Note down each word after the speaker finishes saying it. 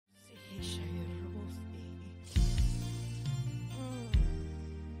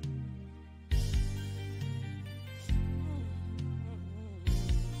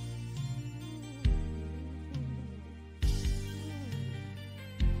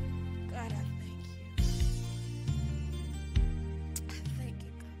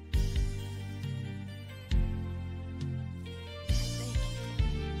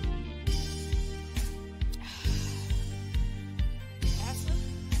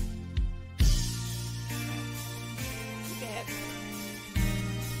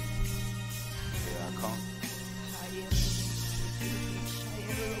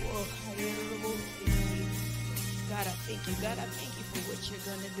God, I thank you for what you're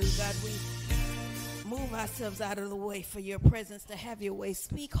going to do. God, we move ourselves out of the way for your presence to have your way.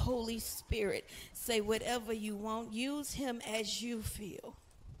 Speak, Holy Spirit. Say whatever you want. Use him as you feel.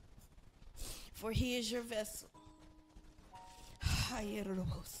 For he is your vessel.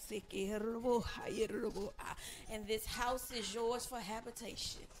 And this house is yours for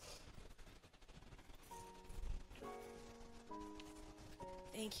habitation.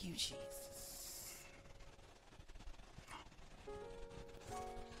 Thank you, Jesus.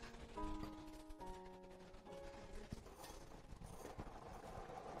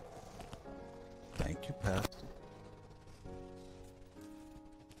 Thank you, Pastor.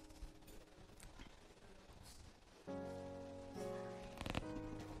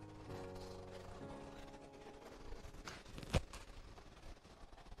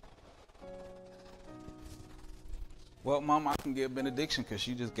 Well, Mom, I can give benediction because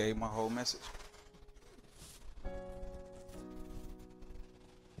she just gave my whole message.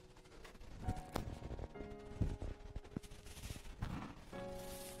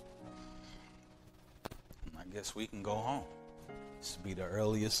 I guess we can go home. This will be the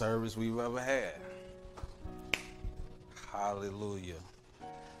earliest service we've ever had. Hallelujah.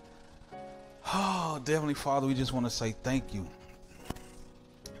 Oh, Heavenly Father, we just want to say thank you.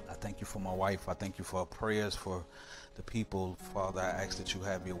 I thank you for my wife. I thank you for her prayers for the people. Father, I ask that you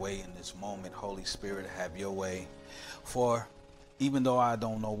have your way in this moment. Holy Spirit, have your way. For even though I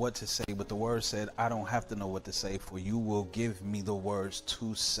don't know what to say, but the word said I don't have to know what to say, for you will give me the words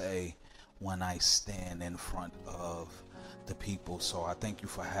to say when I stand in front of the people. So I thank you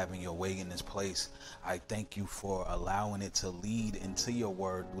for having your way in this place. I thank you for allowing it to lead into your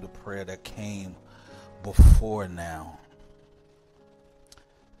word through the prayer that came before now.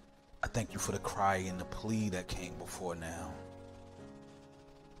 I thank you for the cry and the plea that came before now.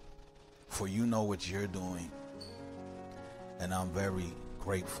 For you know what you're doing. And I'm very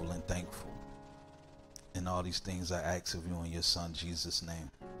grateful and thankful. And all these things I ask of you in your son Jesus'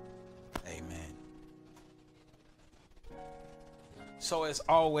 name. Amen. So as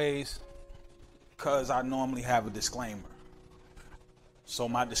always, because I normally have a disclaimer. So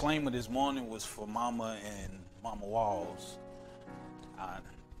my disclaimer this morning was for Mama and Mama Walls.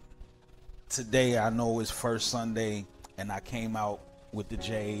 Today I know it's first Sunday and I came out with the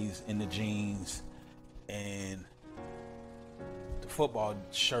J's and the jeans and the football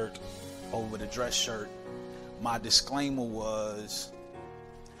shirt over the dress shirt. My disclaimer was,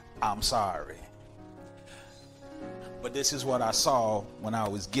 I'm sorry. But this is what I saw when I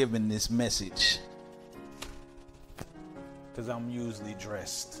was given this message. Because I'm usually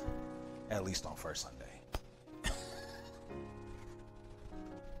dressed, at least on first Sunday.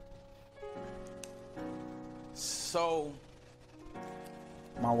 So,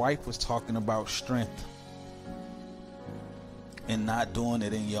 my wife was talking about strength and not doing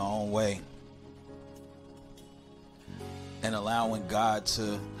it in your own way and allowing God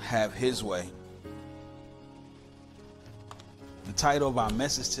to have his way. The title of our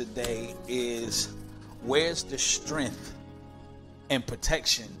message today is, Where's the Strength and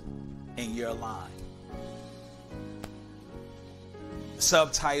Protection in Your Line? The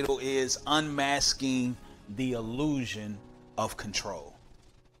subtitle is Unmasking the Illusion of Control.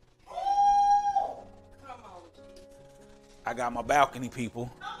 Come on, Jesus. I got my balcony,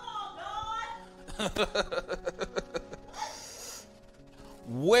 people. Come on, God.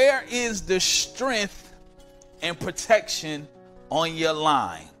 Where is the strength and protection on your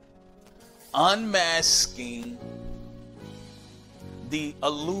line? Unmasking the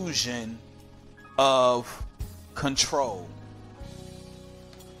illusion of control.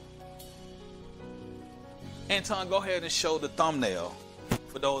 Anton, go ahead and show the thumbnail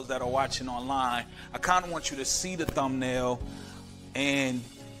for those that are watching online. I kind of want you to see the thumbnail. And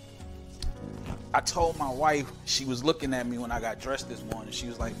I told my wife, she was looking at me when I got dressed this morning. She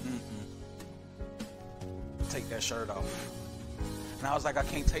was like, take that shirt off. And I was like, I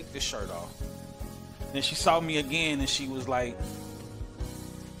can't take this shirt off. Then she saw me again and she was like,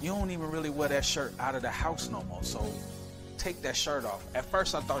 you don't even really wear that shirt out of the house no more, so take that shirt off. At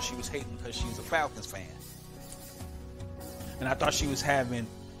first I thought she was hating because she's a Falcons fan. And I thought she was having,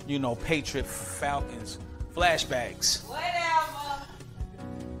 Patriot Falcons flashbacks. Whatever.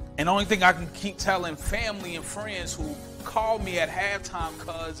 And the only thing I can keep telling family and friends who called me at halftime,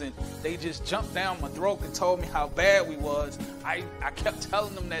 and they just jumped down my throat and told me how bad we was. I kept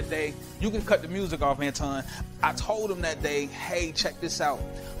telling them that day, you can cut the music off, Anton. I told them that day, hey, check this out.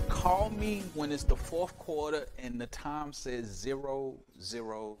 Call me when it's the fourth quarter and the time says 0-0-0.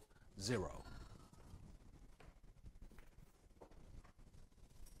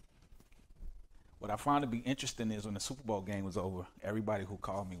 What I found to be interesting is when the Super Bowl game was over, everybody who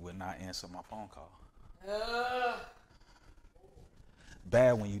called me would not answer my phone call.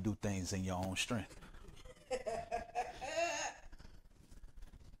 Bad when you do things in your own strength.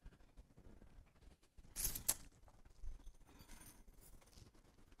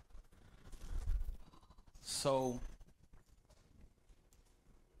 So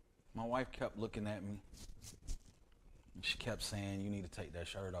my wife kept looking at me. And she kept saying, "You need to take that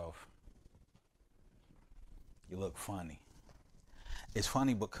shirt off. You look funny." It's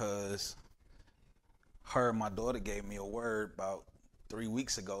funny because her and my daughter gave me a word about 3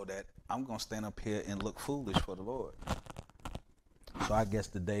 weeks ago that I'm going to stand up here and look foolish for the Lord. So I guess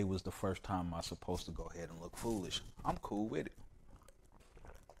today was the first time I was supposed to go ahead and look foolish. I'm cool with it.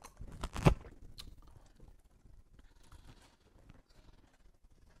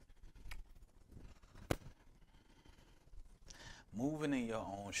 Moving in your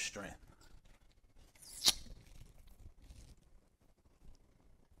own strength.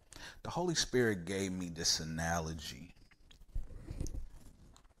 The Holy Spirit gave me this analogy,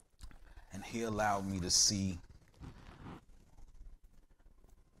 and he allowed me to see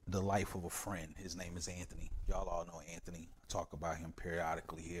the life of a friend. His name is Anthony. Y'all all know Anthony. I talk about him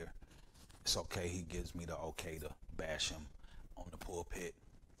periodically here. It's okay. He gives me the okay to bash him on the pulpit.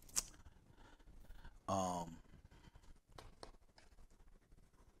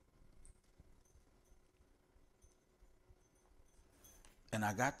 And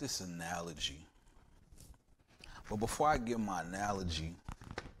I got this analogy. But before I give my analogy,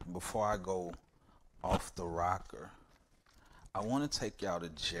 before I go off the rocker, I want to take y'all to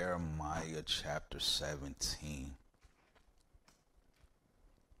Jeremiah chapter 17.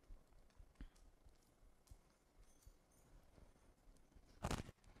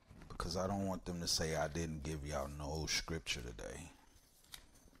 Because I don't want them to say I didn't give y'all no scripture today.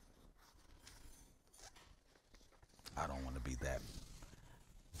 I don't want to be that.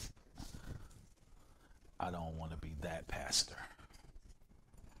 I don't want to be that pastor.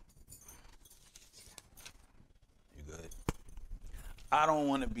 You good? I don't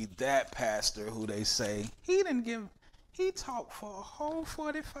want to be that pastor who they say, he talked for a whole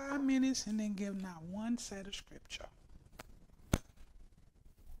 45 minutes and didn't give not one set of scripture.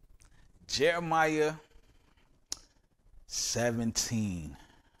 Jeremiah 17.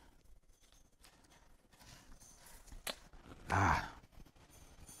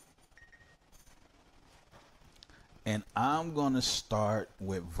 And I'm going to start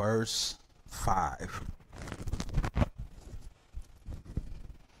with verse 5.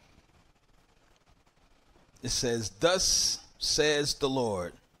 It says, "Thus says the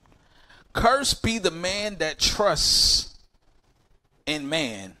Lord, cursed be the man that trusts in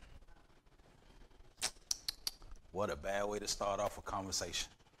man." What a bad way to start off a conversation.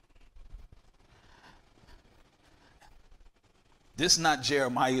 This is not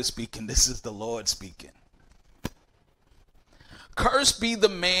Jeremiah speaking. This is the Lord speaking. "Cursed be the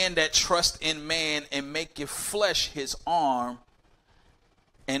man that trusts in man and maketh flesh his arm,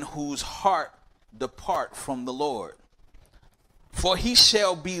 and whose heart depart from the Lord. For he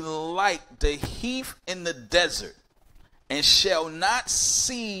shall be like the heath in the desert, and shall not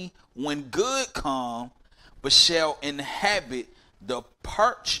see when good come, but shall inhabit the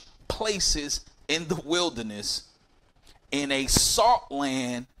parched places in the wilderness, in a salt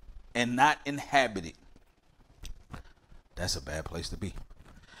land, and not inhabited." That's a bad place to be.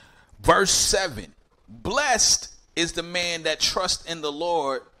 Verse 7. "Blessed is the man that trusts in the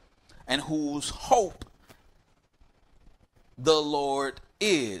Lord, and whose hope the Lord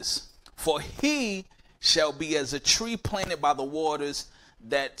is. For he shall be as a tree planted by the waters,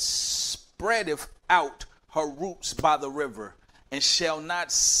 that spreadeth out her roots by the river, and shall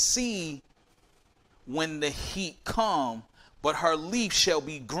not see when the heat come, but her leaf shall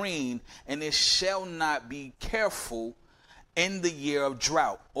be green, and it shall not be careful in the year of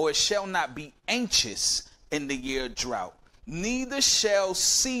drought, or it shall not be anxious in the year of drought, neither shall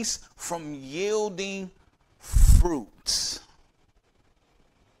cease from yielding fruit."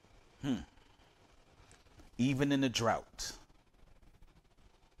 Even in the drought,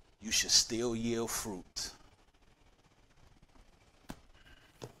 you should still yield fruit.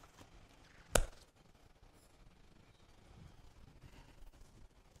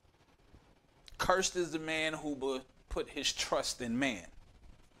 Cursed is the man who will put his trust in man.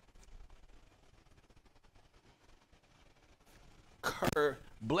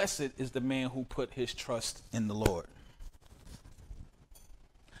 Blessed is the man who put his trust in the Lord.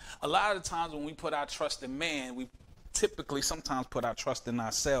 A lot of the times when we put our trust in man, we typically sometimes put our trust in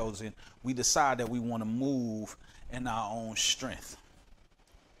ourselves, and we decide that we want to move in our own strength.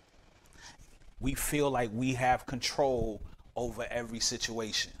 we feel like we have control over every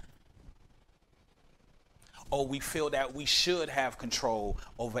situation. Or we feel that we should have control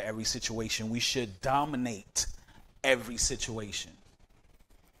over every situation. We should dominate every situation.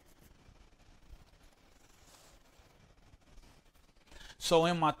 So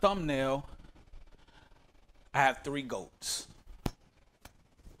in my thumbnail, I have 3 goats,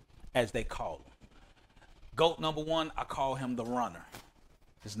 as they call them. Goat number 1, I call him the runner.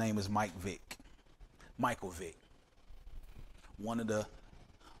 His name is Michael Vick. One of the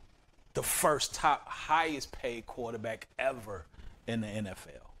first top highest paid quarterback ever in the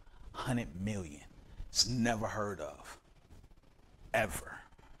NFL. 100 million. It's never heard of. Ever.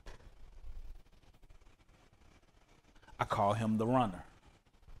 I call him the runner.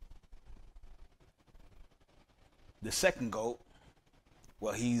 The second GOAT,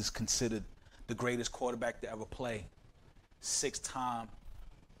 well, he's considered the greatest quarterback to ever play. 6-time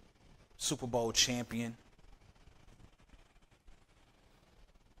Super Bowl champion.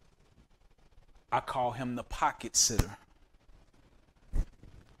 I call him the pocket sitter.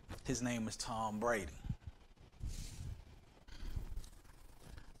 His name is Tom Brady.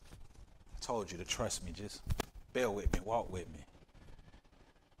 I told you to trust me. Just bear with me. Walk with me.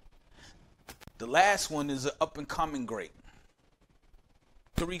 The last one is an up-and-coming great.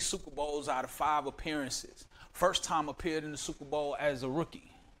 3 Super Bowls out of 5 appearances. First time appeared in the Super Bowl as a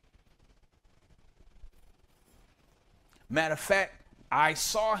rookie. Matter of fact, I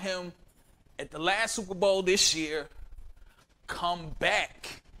saw him at the last Super Bowl this year come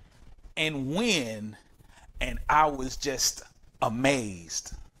back and win, and I was just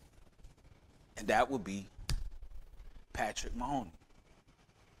amazed. And that would be Patrick Mahomes.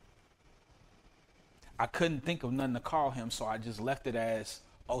 I couldn't think of nothing to call him, so I just left it as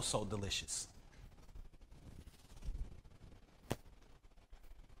oh so delicious.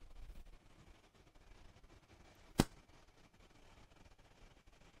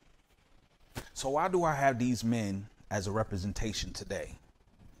 So why do I have these men as a representation today?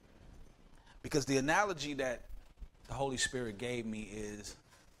 Because the analogy that the Holy Spirit gave me is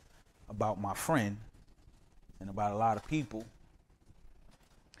about my friend and about a lot of people,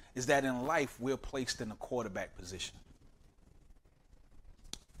 is that in life we're placed in a quarterback position.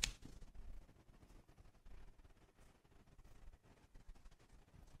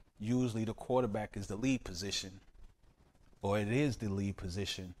 Usually the quarterback is the lead position, or it is the lead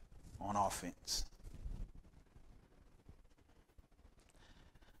position on offense.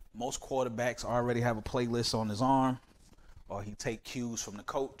 Most quarterbacks already have a playlist on his arm, or he take cues from the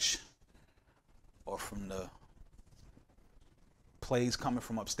coach or from the plays coming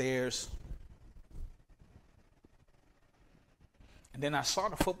from upstairs. And then I saw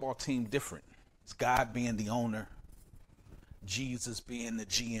the football team different. It's God being the owner, Jesus being the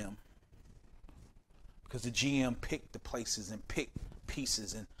GM. Because the GM picked the places and picked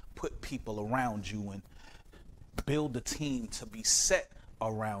pieces and put people around you and build a team to be set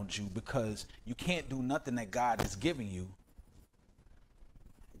around you, because you can't do nothing that God is giving you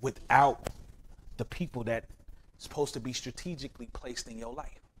without the people that supposed to be strategically placed in your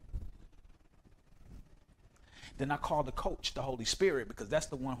life. Then I call the coach the Holy Spirit, because that's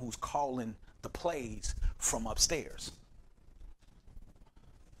the one who's calling the plays from upstairs.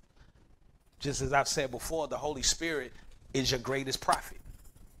 Just as I've said before, the Holy Spirit is your greatest prophet.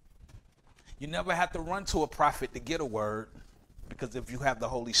 You never have to run to a prophet to get a word, because if you have the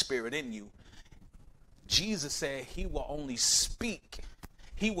Holy Spirit in you, Jesus said he will only speak.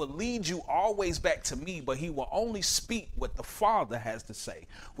 He will lead you always back to me, but he will only speak what the Father has to say,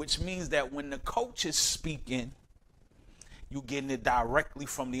 which means that when the coach is speaking, you're getting it directly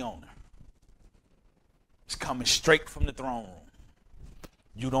from the owner. It's coming straight from the throne room.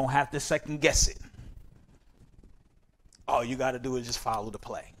 You don't have to second guess it. All you got to do is just follow the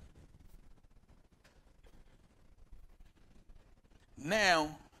play.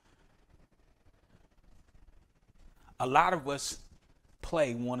 Now, a lot of us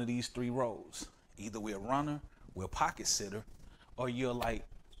play one of these 3 roles. Either we're a runner, we're a pocket sitter, or you're like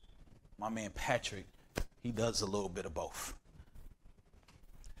my man Patrick. He does a little bit of both.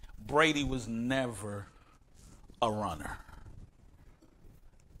 Brady was never a runner.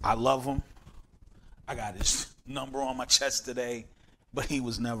 I love him. I got his number on my chest today, but he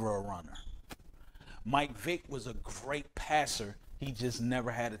was never a runner. Mike Vick was a great passer. He just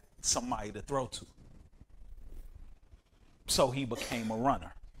never had somebody to throw to. So he became a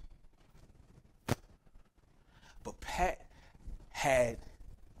runner. But Pat had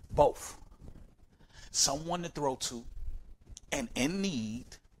both. Someone to throw to, and in need,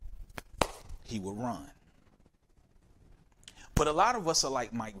 he would run. But a lot of us are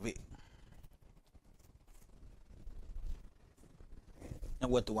like Mike Vick. And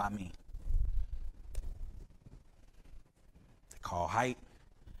what do I mean? They call height.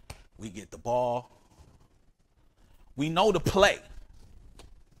 We get the ball. We know the play.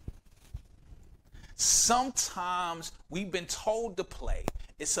 Sometimes we've been told to play.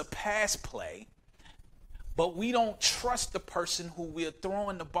 It's a pass play. But we don't trust the person who we're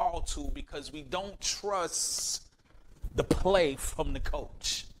throwing the ball to because we don't trust the play from the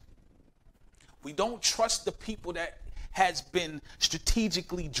coach. We don't trust the people that has been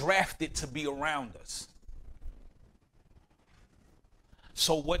strategically drafted to be around us.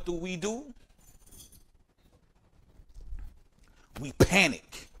 So what do? We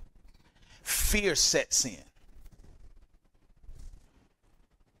panic. Fear sets in.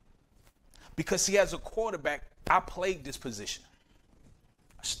 Because see, as a quarterback, I played this position.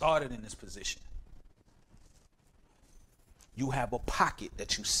 I started in this position. You have a pocket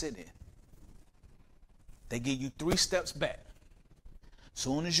that you sit in. They give you 3 steps back.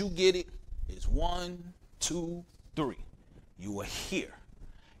 Soon as you get it, it's 1, 2, 3. You are here.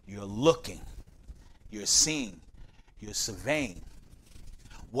 You're looking. You're seeing. You're surveying.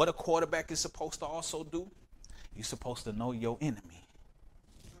 What a quarterback is supposed to also do, you're supposed to know your enemy.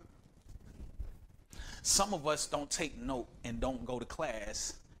 Some of us don't take note and don't go to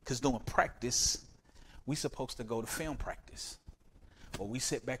class because during practice, we supposed to go to film practice. But we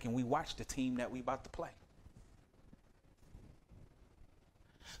sit back and we watch the team that we about to play.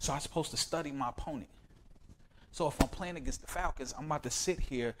 So I'm supposed to study my opponent. So if I'm playing against the Falcons, I'm about to sit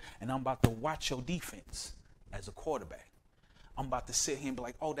here and I'm about to watch your defense as a quarterback. I'm about to sit here and be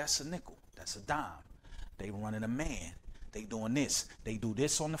like, oh, that's a nickel. That's a dime. They running a man. They doing this. They do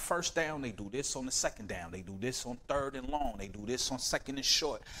this on the first down. They do this on the second down. They do this on third and long. They do this on second and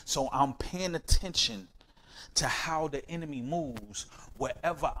short. So I'm paying attention to how the enemy moves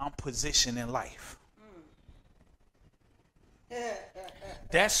wherever I'm positioned in life.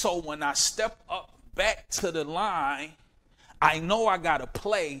 That's so when I step up back to the line, I know I got to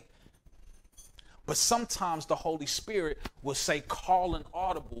play. But sometimes the Holy Spirit will say call an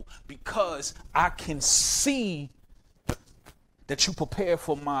audible because I can see that you prepare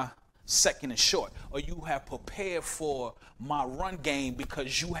for my second and short, or you have prepared for my run game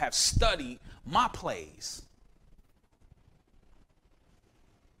because you have studied my plays.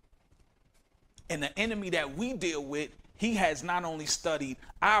 And the enemy that we deal with, he has not only studied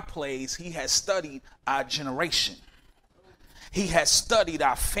our plays, he has studied our generation. He has studied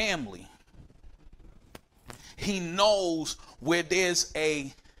our family. He knows where there's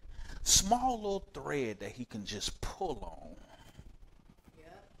a small little thread that he can just pull on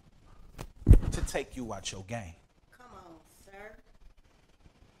to take you out your game. Come on, sir.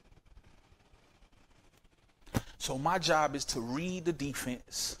 So my job is to read the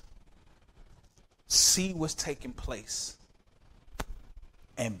defense, see what's taking place,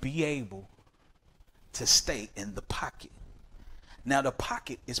 and be able to stay in the pocket. Now the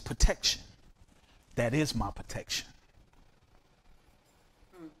pocket is protection. That is my protection.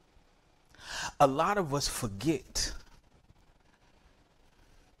 A lot of us forget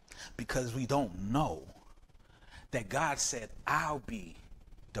because we don't know that God said, I'll be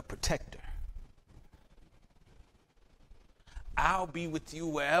the protector. I'll be with you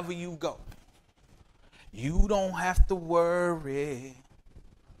wherever you go. You don't have to worry.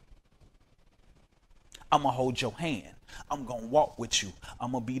 I'm going to hold your hand. I'm going to walk with you.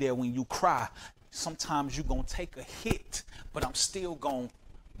 I'm going to be there when you cry. Sometimes you're going to take a hit, but I'm still going to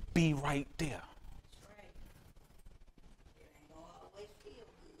be right there.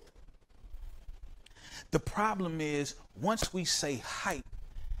 The problem is once we say height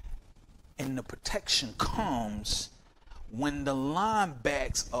and the protection comes, when the line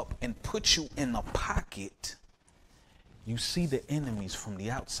backs up and puts you in a pocket, you see the enemies from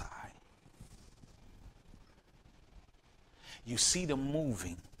the outside. You see them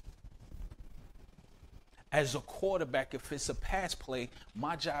moving. As a quarterback, if it's a pass play,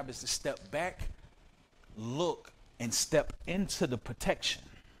 my job is to step back, look, and step into the protection.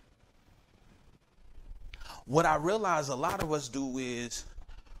 What I realize a lot of us do is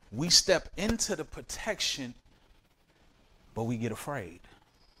we step into the protection, but we get afraid.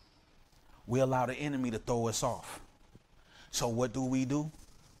 We allow the enemy to throw us off. So what do?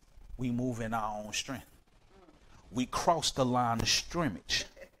 We move in our own strength. We cross the line of scrimmage.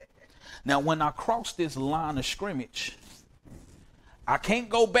 Now, when I cross this line of scrimmage, I can't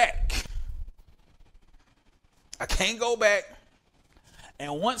go back. I can't go back.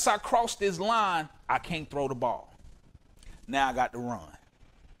 And once I cross this line, I can't throw the ball. Now I got to run.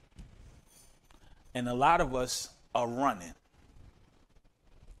 And a lot of us are running.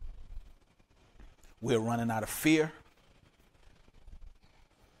 We're running out of fear.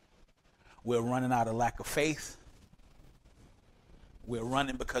 We're running out of lack of faith. We're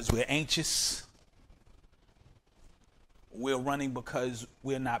running because we're anxious. We're running because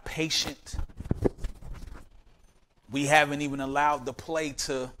we're not patient. We haven't even allowed the play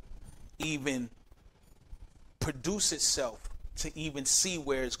to even produce itself, to even see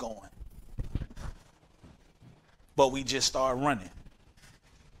where it's going. But we just start running.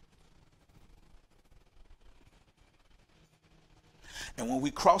 And when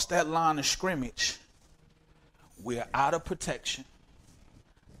we cross that line of scrimmage, we're out of protection.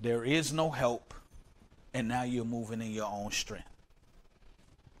 There is no help. And now you're moving in your own strength.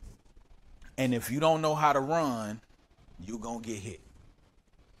 And if you don't know how to run, you're going to get hit.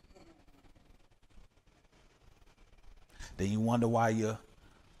 Then you wonder why your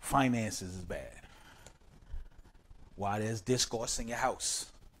finances is bad. Why there's discourse in your house.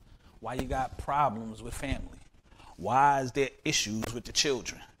 Why you got problems with family. Why is there issues with the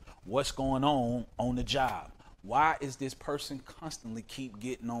children? What's going on the job? Why is this person constantly keep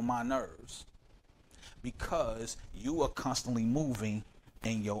getting on my nerves? Because you are constantly moving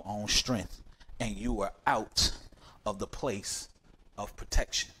in your own strength and you are out of the place of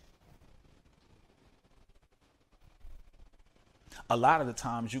protection. A lot of the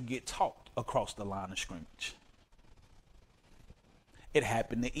times you get talked across the line of scrimmage. It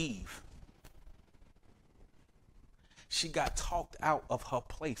happened to Eve. She got talked out of her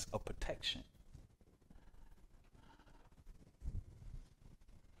place of protection.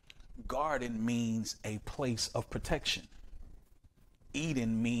 Garden means a place of protection.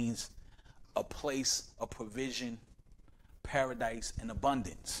 Eden means a place of provision, paradise, and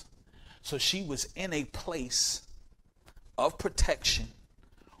abundance. So she was in a place of protection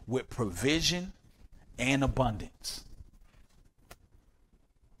with provision and abundance.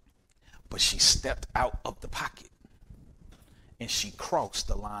 But she stepped out of the pocket and she crossed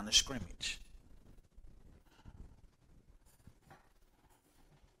the line of scrimmage.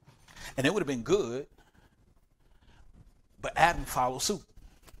 And it would have been good, but Adam followed suit.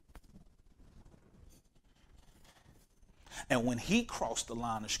 And when he crossed the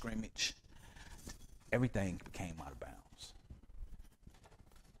line of scrimmage, everything became out of bounds.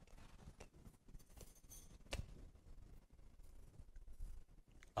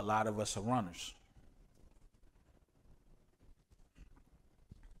 A lot of us are runners.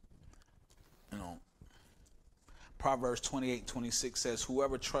 You know, Proverbs 28:26 says,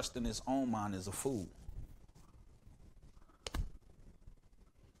 whoever trusts in his own mind is a fool.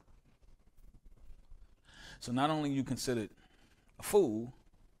 So not only are you considered a fool,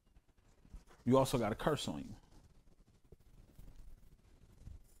 you also got a curse on you.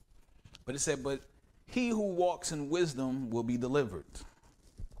 But it said, but he who walks in wisdom will be delivered.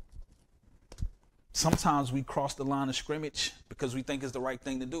 Sometimes we cross the line of scrimmage because we think it's the right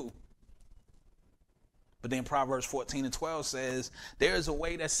thing to do. But then Proverbs 14:12 says, there is a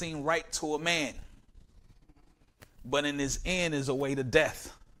way that seems right to a man, but in his end is a way to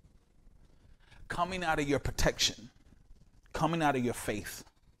death. Coming out of your protection, coming out of your faith,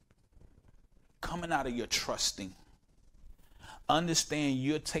 coming out of your trusting. Understand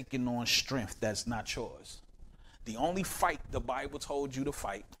you're taking on strength that's not yours. The only fight the Bible told you to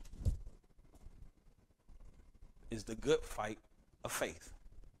fight is the good fight of faith.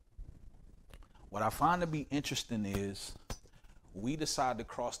 What I find to be interesting is we decide to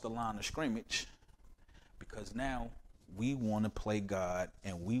cross the line of scrimmage because now we want to play God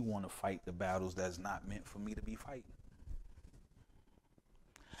and we want to fight the battles that's not meant for me to be fighting.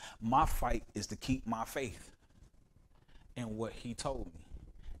 My fight is to keep my faith in what he told me,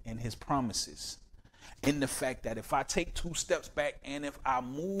 in his promises, in the fact that if I take 2 steps back and if I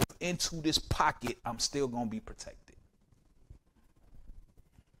move into this pocket, I'm still going to be protected.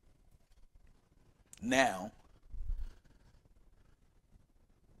 Now,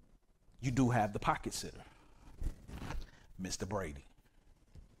 you do have the pocket sitter, Mr. Brady.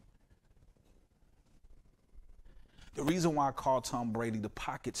 The reason why I call Tom Brady the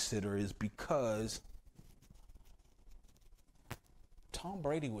pocket sitter is because Tom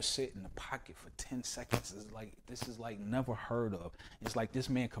Brady would sit in the pocket for 10 seconds. This is like never heard of. It's like this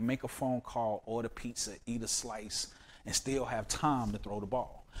man can make a phone call, order pizza, eat a slice, and still have time to throw the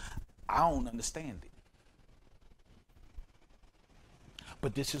ball. I don't understand it.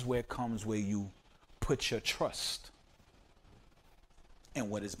 But this is where it comes where you put your trust in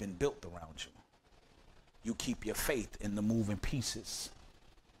what has been built around you. You keep your faith in the moving pieces.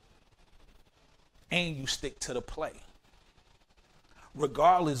 And you stick to the play.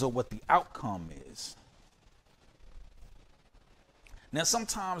 Regardless of what the outcome is. Now,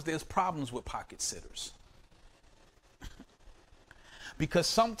 sometimes there's problems with pocket sitters. Because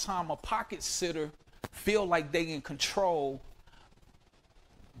sometimes a pocket sitter feel like they in control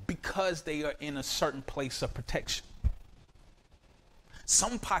because they are in a certain place of protection.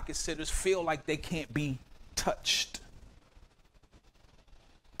 Some pocket sitters feel like they can't be touched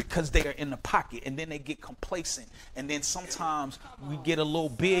because they are in the pocket, and then they get complacent, and then sometimes we get a little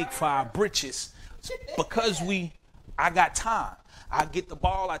big for our britches because I got time. I get the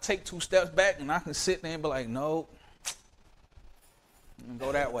ball, I take 2 steps back, and I can sit there and be like, no,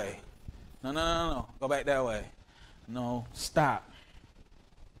 go that way. No, go back that way. No, stop.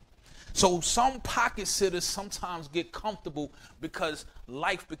 So some pocket sitters sometimes get comfortable because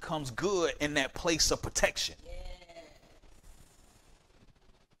life becomes good in that place of protection. Yeah.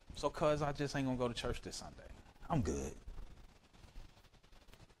 So cuz I just ain't gonna go to church this Sunday. I'm good.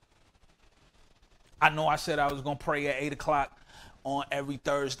 I know I said I was gonna pray at 8 o'clock on every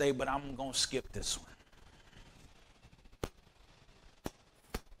Thursday, but I'm gonna skip this one.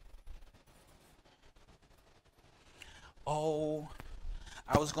 Oh,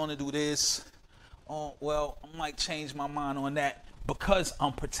 I was going to do this. Oh, well, I might change my mind on that because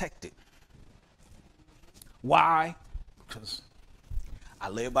I'm protected. Why? Because I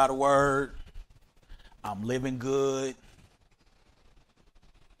live by the word. I'm living good.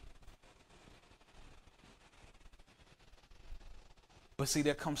 But see,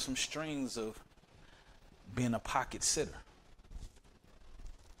 there comes some strings of being a pocket sitter.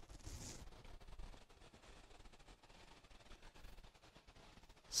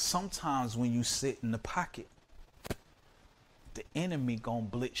 Sometimes when you sit in the pocket, the enemy gonna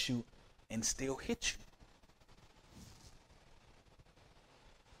blitz you and still hit you.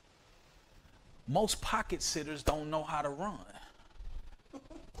 Most pocket sitters don't know how to run.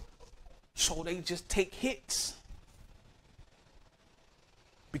 So they just take hits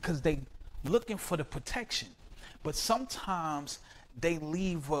because they looking for the protection. But sometimes they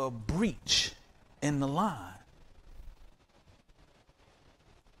leave a breach in the line.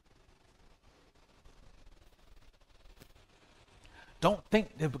 Don't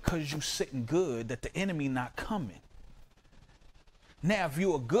think that because you're sitting good that the enemy not coming. Now, if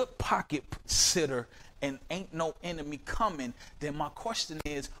you're a good pocket sitter and ain't no enemy coming, then my question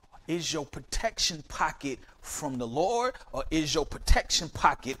is your protection pocket from the Lord or is your protection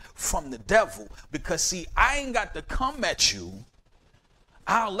pocket from the devil? Because see, I ain't got to come at you.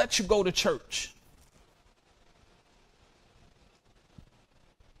 I'll let you go to church.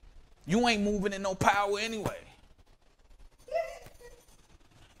 You ain't moving in no power anyway.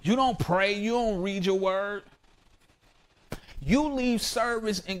 You don't pray. You don't read your word. You leave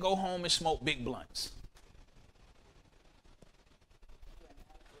service and go home and smoke big blunts.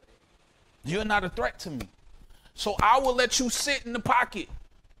 You're not a threat to me. So I will let you sit in the pocket.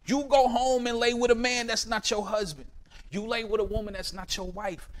 You go home and lay with a man that's not your husband. You lay with a woman that's not your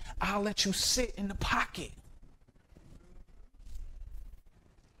wife. I'll let you sit in the pocket.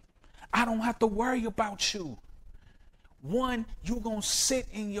 I don't have to worry about you. 1, you're going to sit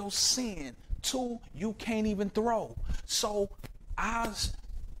in your sin. 2, you can't even throw. So,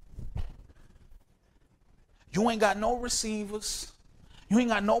 you ain't got no receivers. You ain't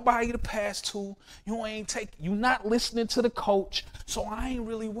got nobody to pass to. You're not listening to the coach. So I ain't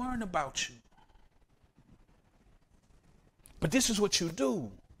really worrying about you. But this is what you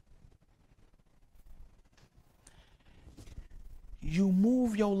do. You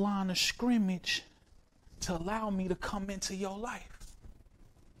move your line of scrimmage to allow me to come into your life.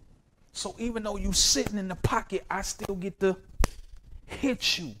 So even though you sitting in the pocket, I still get to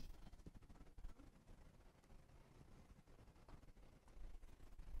hit you.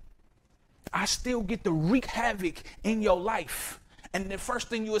 I still get to wreak havoc in your life. And the first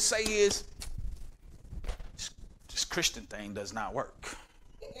thing you would say is, this Christian thing does not work.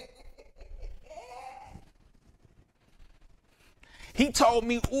 He told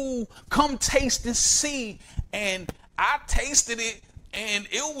me, ooh, come taste and see. And I tasted it and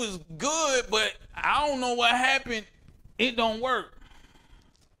it was good, but I don't know what happened. It don't work.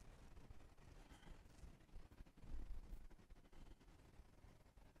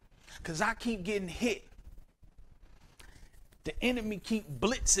 Because I keep getting hit. The enemy keep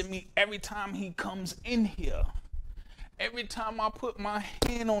blitzing me every time he comes in here. Every time I put my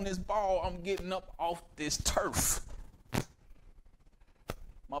hand on this ball, I'm getting up off this turf.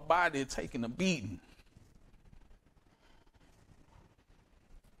 My body is taking a beating.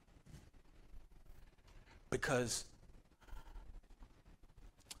 Because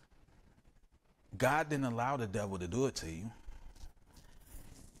God didn't allow the devil to do it to you.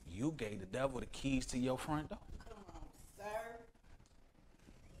 You gave the devil the keys to your front door. Come on,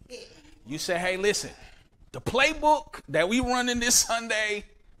 sir. You say, hey, listen, The playbook that we running this Sunday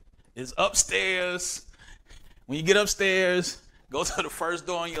is upstairs. When you get upstairs, go to the first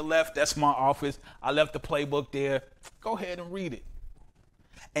door on your left. That's my office. I left the playbook there. Go ahead and read it.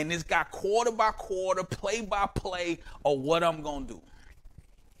 And it's got quarter by quarter, play by play of what I'm going to do.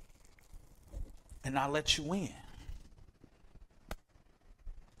 And I'll let you in.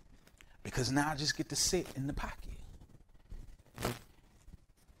 Because now I just get to sit in the pocket.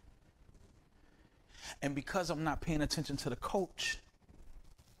 And because I'm not paying attention to the coach,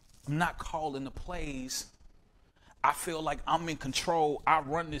 I'm not calling the plays. I feel like I'm in control. I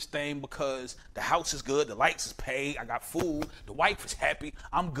run this thing because the house is good, the lights is paid, I got food, the wife is happy,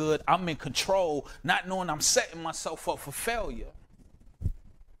 I'm good, I'm in control, not knowing I'm setting myself up for failure.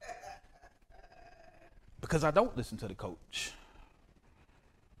 Because I don't listen to the coach.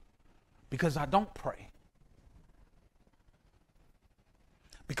 Because I don't pray.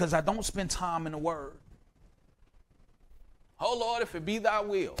 Because I don't spend time in the Word. Oh Lord, if it be thy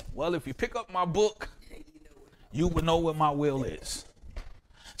will. Well, if you pick up my book, you will know what my will is.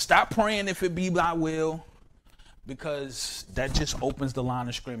 Stop praying if it be thy will, because that just opens the line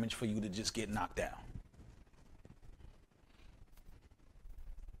of scrimmage for you to just get knocked down.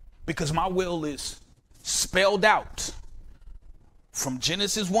 Because my will is spelled out from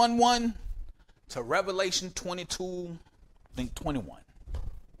Genesis 1:1 to Revelation 22, I think 21.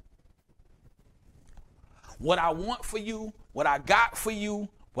 What I want for you, what I got for you,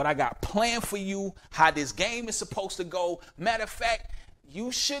 what I got planned for you, how this game is supposed to go. Matter of fact,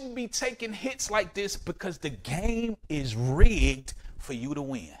 you shouldn't be taking hits like this because the game is rigged for you to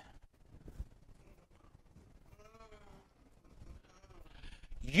win.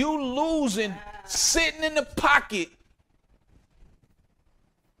 You losing, sitting in the pocket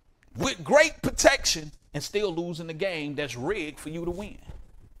with great protection and still losing the game that's rigged for you to win.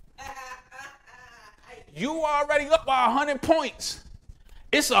 You already up by 100 points.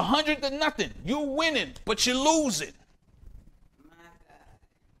 It's 100-0. You winning, but you're losing. My God.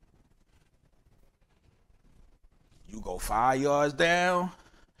 You go 5 yards down,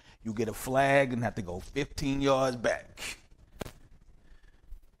 you get a flag and have to go 15 yards back.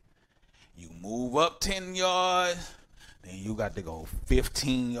 You move up 10 yards, then you got to go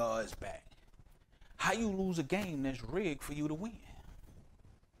 15 yards back. How you lose a game that's rigged for you to win?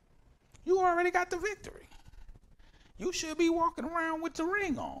 You already got the victory. You should be walking around with the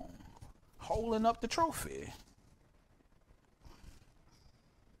ring on, holding up the trophy.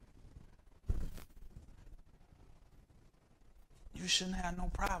 You shouldn't have no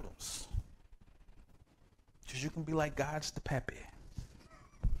problems. Because you can be like, God's the peppy.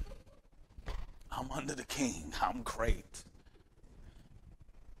 I'm under the king. I'm great.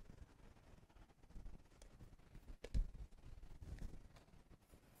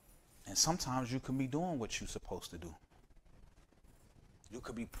 And sometimes you can be doing what you're supposed to do. You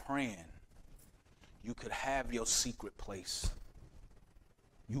could be praying. You could have your secret place.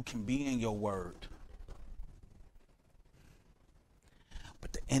 You can be in your word.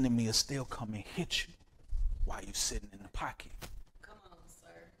 But the enemy is still come and hit you while you're sitting in the pocket. Come on, sir.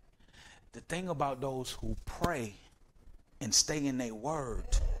 The thing about those who pray and stay in their word,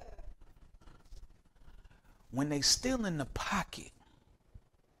 when they still in the pocket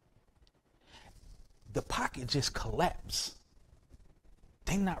just collapse.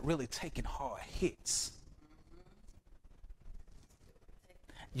 They're not really taking hard hits.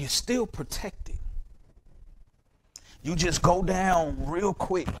 You're still protected. You just go down real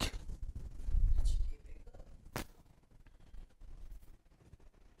quick.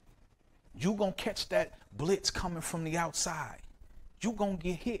 You're going to catch that blitz coming from the outside. You're going to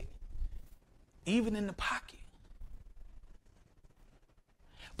get hit, even in the pocket.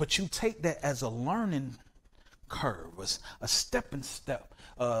 But you take that as a learning curve, a stepping stool,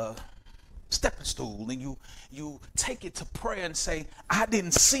 and you take it to prayer and say, I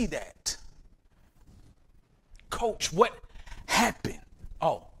didn't see that. Coach, what happened?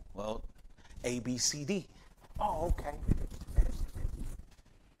 Oh, well, A, B, C, D. Oh, okay.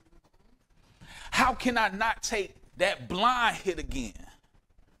 How can I not take that blind hit again?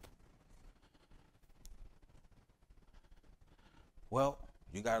 Well,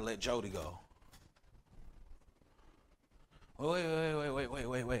 you got to let Jody go.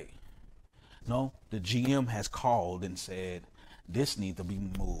 Wait. No, the GM has called and said, this needs to be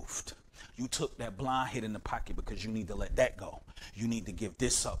moved. You took that blind hit in the pocket because you need to let that go. You need to give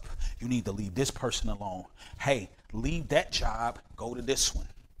this up. You need to leave this person alone. Hey, leave that job, go to this one.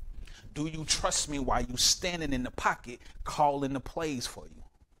 Do you trust me while you standing in the pocket calling the plays for you?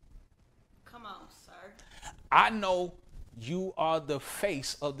 Come on, sir. I know you are the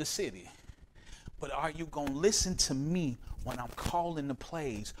face of the city, But are you going to listen to me when I'm calling the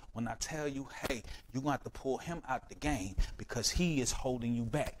plays, when I tell you, hey, you're going to have to pull him out the game because he is holding you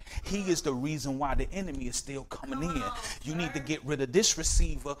back. He is the reason why the enemy is still coming in. You need to get rid of this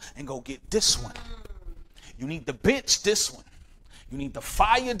receiver and go get this one. You need to bench this one. You need to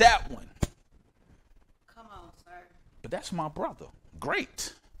fire that one. Come on, sir. But that's my brother.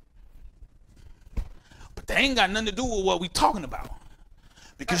 Great. But they ain't got nothing to do with what we talking about.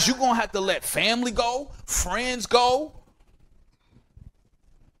 Because you're going to have to let family go, friends go.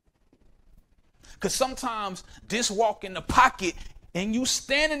 Because sometimes this walk in the pocket and you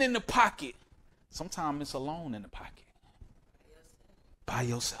standing in the pocket, sometimes it's alone in the pocket. By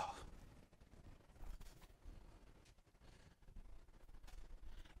yourself.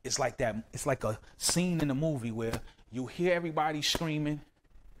 It's like that. It's like a scene in a movie where you hear everybody screaming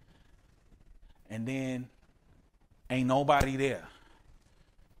and then ain't nobody there.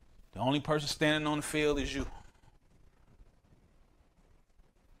 The only person standing on the field is you.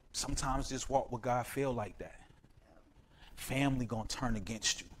 Sometimes this walk with God feel like that. Family gonna turn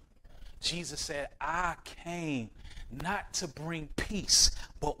against you. Jesus said, I came not to bring peace,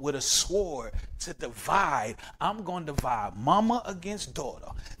 but with a sword to divide. I'm going to divide mama against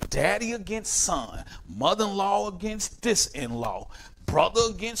daughter, daddy against son, mother-in-law against this in-law, brother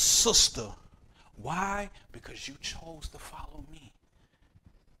against sister. Why? Because you chose to follow me.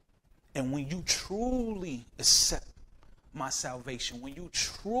 And when you truly accept my salvation, when you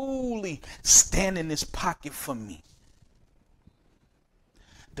truly stand in this pocket for me,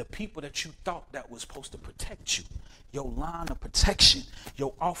 the people that you thought that was supposed to protect you, your line of protection,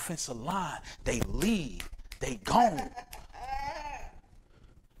 your offensive line, they leave, they gone.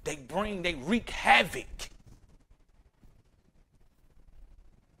 They wreak havoc.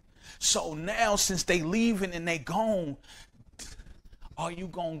 So now since they leaving and they gone, are you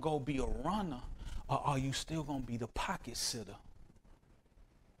going to go be a runner or are you still going to be the pocket sitter?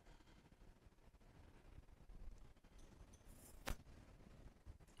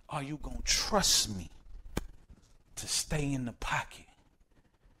 Are you going to trust me to stay in the pocket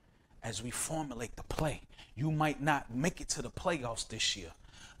as we formulate the play? You might not make it to the playoffs this year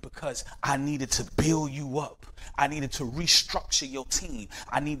because I needed to build you up. I needed to restructure your team.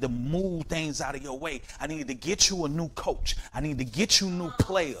 I need to move things out of your way. I needed to get you a new coach. I need to get you new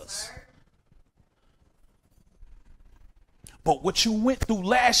players. But what you went through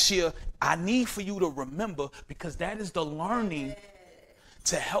last year, I need for you to remember because that is the learning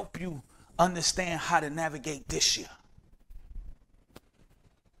to help you understand how to navigate this year.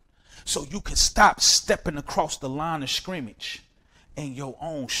 So you can stop stepping across the line of scrimmage in your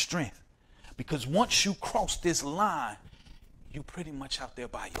own strength. Because once you cross this line, you're pretty much out there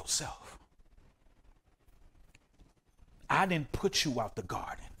by yourself. I didn't put you out the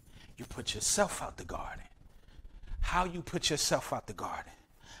garden. You put yourself out the garden. How you put yourself out the garden?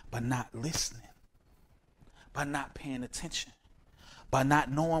 By not listening. By not paying attention. By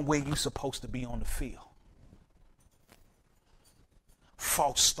not knowing where you're supposed to be on the field.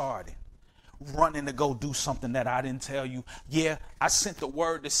 False starting. Running to go do something that I didn't tell you. Yeah, I sent the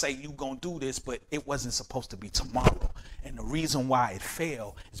word to say you gonna do this, but it wasn't supposed to be tomorrow. And the reason why it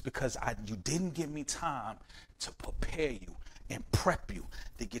failed is because you didn't give me time to prepare you and prep you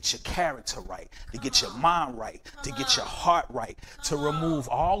to get your character right, to get your mind right, to get your heart right, to remove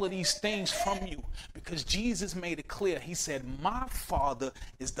all of these things from you. Because Jesus made it clear. He said, my Father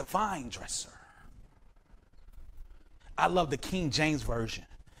is the vine dresser. I love the King James Version.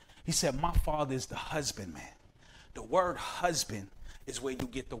 He said, my Father is the husbandman. The word husband is where you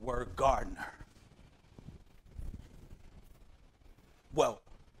get the word gardener. Well,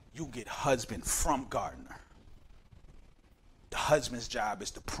 you get husband from gardener. The husband's job is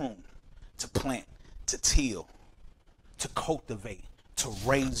to prune, to plant, to till, to cultivate, to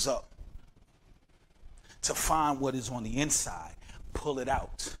raise up, to find what is on the inside, pull it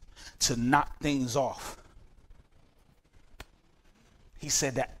out, to knock things off. He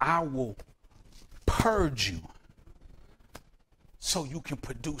said that I will purge you so you can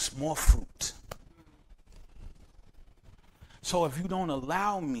produce more fruit. So if you don't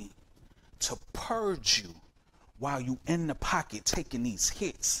allow me to purge you while you in the pocket taking these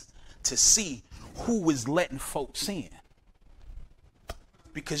hits to see who is letting folks in.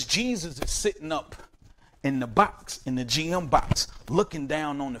 Because Jesus is sitting up in the box, in the GM box, looking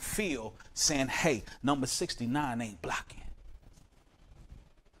down on the field saying, hey, number 69 ain't blocking.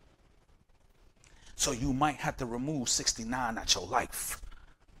 So you might have to remove 69 out your life.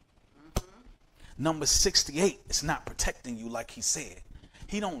 Number 68 is not protecting you like he said.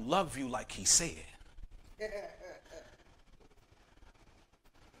 He don't love you like he said.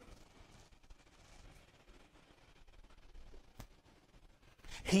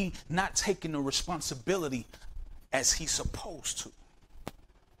 He not taking the responsibility as he's supposed to.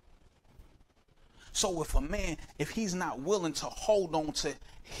 So if a man, if he's not willing to hold on to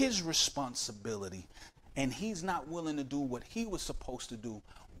his responsibility and he's not willing to do what he was supposed to do,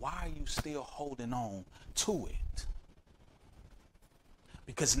 why are you still holding on to it?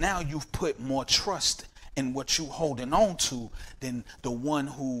 Because now you've put more trust in what you're holding on to than the one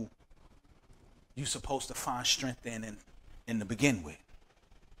who you're supposed to find strength in to begin with.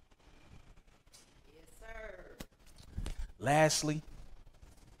 Yes, sir. Lastly,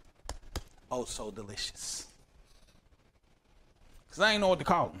 oh, so delicious. Because I ain't know what to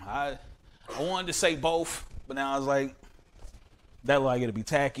call them. I wanted to say both, but now I was like, that look like it'll be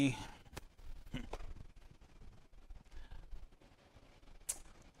tacky.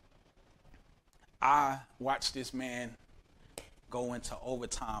 I watched this man go into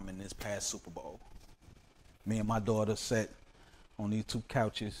overtime in this past Super Bowl. Me and my daughter sat on these two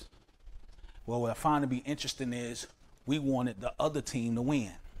couches. Well, what I find to be interesting is we wanted the other team to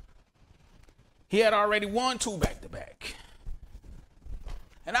win. He had already won 2 back-to-back.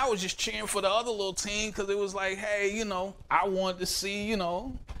 And I was just cheering for the other little team because it was like, hey, you know, I wanted to see, you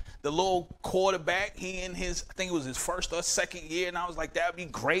know, the little quarterback. He in his, I think it was his first or second year. And I was like, that'd be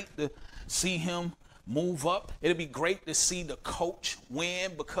great to see him move up. It'd be great to see the coach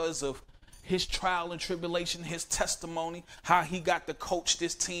win because of his trial and tribulation, his testimony, how he got to coach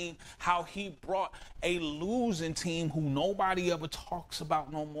this team, how he brought a losing team who nobody ever talks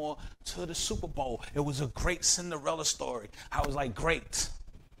about no more to the Super Bowl. It was a great Cinderella story. I was like, great.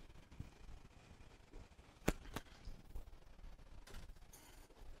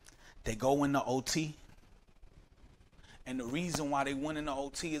 They go into OT. And the reason why they went into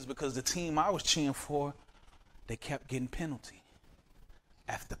OT is because the team I was cheering for, they kept getting penalty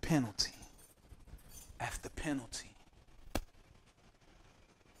after penalty after penalty.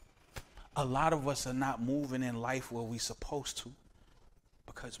 A lot of us are not moving in life where we're supposed to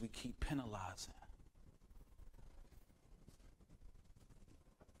because we keep penalizing.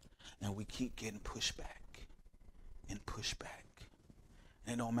 And we keep getting pushed back and pushed back.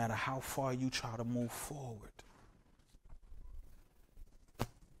 And no matter how far you try to move forward,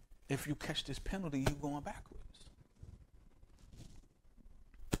 if you catch this penalty, you're going backwards.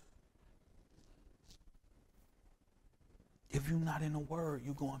 If you're not in the word,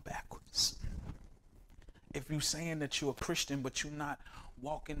 you're going backwards. If you're saying that you're a Christian, but you're not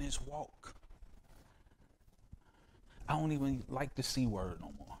walking this walk. I don't even like the C word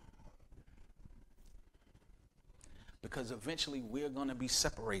no more. Because eventually we're going to be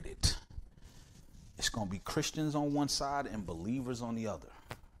separated. It's going to be Christians on one side and believers on the other.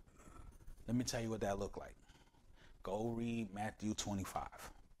 Let me tell you what that looked like. Go read Matthew 25.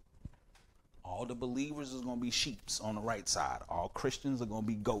 All the believers is going to be sheeps on the right side. All Christians are going to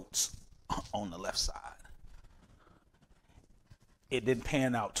be goats on the left side. It didn't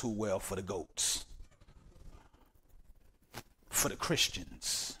pan out too well for the goats. For the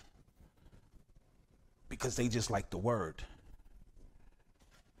Christians. Because they just like the word.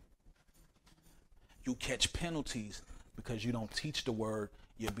 You catch penalties because you don't teach the word.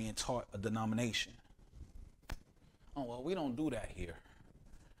 You're being taught a denomination. Oh, well, we don't do that here.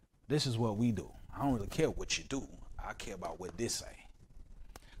 This is what we do. I don't really care what you do. I care about what this say.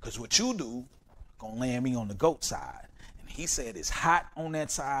 Because what you do, gonna land me on the goat side. And he said it's hot on that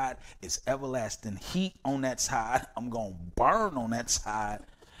side. It's everlasting heat on that side. I'm gonna burn on that side.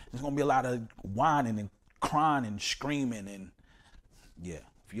 There's gonna be a lot of whining and crying and screaming. And yeah,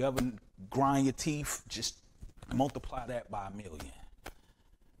 if you ever grind your teeth, just multiply that by 1,000,000.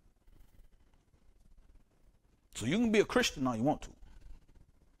 So you can be a Christian all you want to.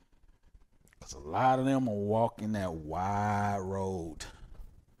 Because a lot of them are walking that wide road.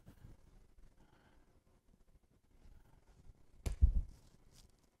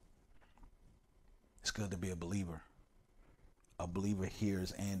 It's good to be a believer. A believer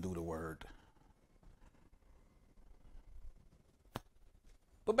hears and do the word.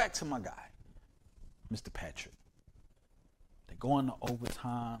 But back to my guy, Mr. Patrick. They go into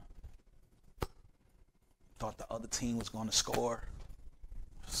overtime. Thought the other team was going to score.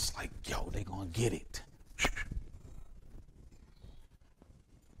 It's like, yo, they going to get it.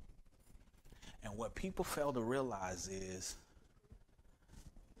 And what people fail to realize is,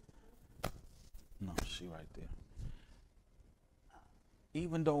 no, she right there.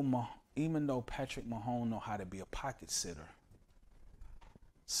 Even though Patrick Mahomes know how to be a pocket sitter,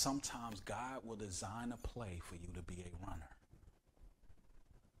 sometimes God will design a play for you to be a runner.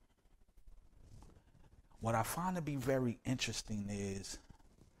 What I find to be very interesting is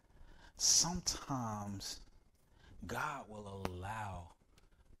sometimes God will allow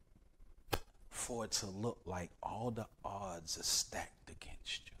for it to look like all the odds are stacked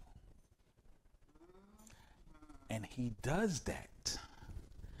against you. And he does that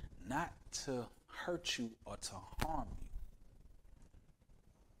not to hurt you or to harm you.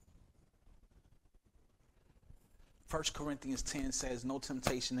 1 Corinthians 10 says, no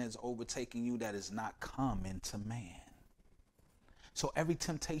temptation has overtaken you that is not common to man. So every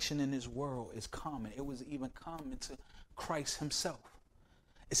temptation in this world is common. It was even common to Christ himself.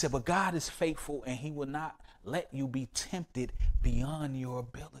 It said, but God is faithful and he will not let you be tempted beyond your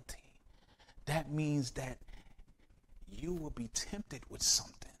ability. That means that you will be tempted with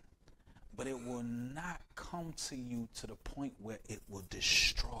something, but it will not come to you to the point where it will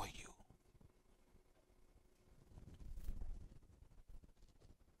destroy you.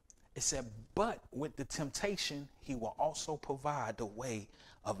 It said, but with the temptation, he will also provide the way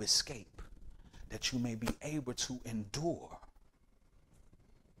of escape that you may be able to endure.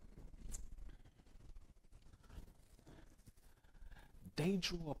 They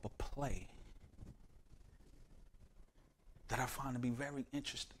drew up a play that I find to be very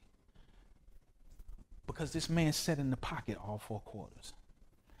interesting, because this man sat in the pocket all 4 quarters.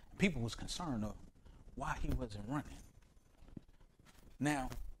 People was concerned of why he wasn't running. Now,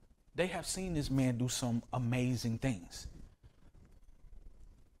 they have seen this man do some amazing things.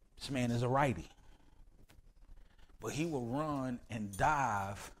 This man is a righty, but he will run and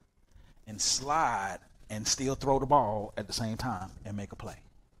dive and slide and still throw the ball at the same time and make a play.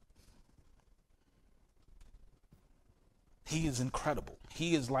 He is incredible.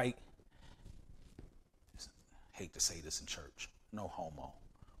 He is like, hate to say this in church, no homo,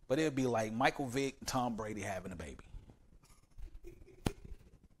 but it'd be like Michael Vick and Tom Brady having a baby.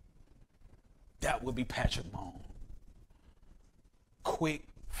 That would be Patrick Mahomes. Quick,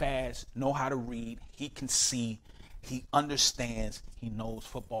 fast, know how to read. He can see. He understands. He knows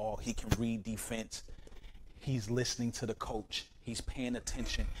football. He can read defense. He's listening to the coach. He's paying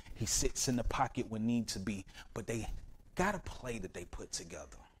attention. He sits in the pocket when need to be. But they got a play that they put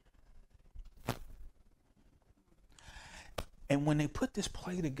together. And when they put this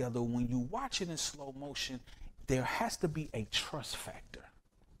play together, when you watch it in slow motion, there has to be a trust factor.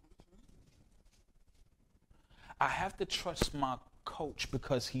 I have to trust my coach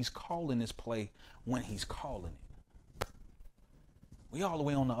because he's calling this play when he's calling it. We all the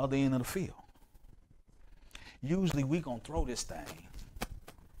way on the other end of the field. Usually we gonna throw this thing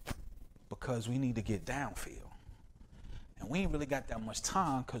because we need to get downfield. And we ain't really got that much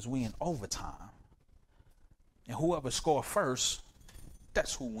time because we in overtime. And whoever score first,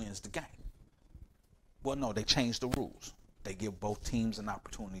 that's who wins the game. Well, no, they changed the rules. They give both teams an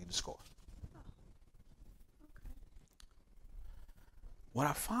opportunity to score. What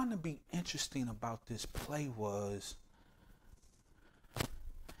I found to be interesting about this play was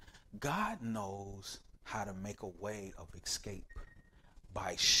God knows how to make a way of escape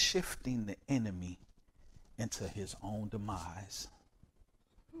by shifting the enemy into his own demise.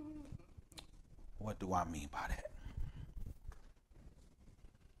 What do I mean by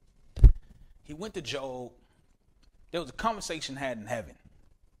that? He went to Job. There was a conversation had in heaven.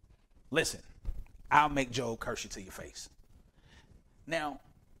 Listen, I'll make Job curse you to your face. Now,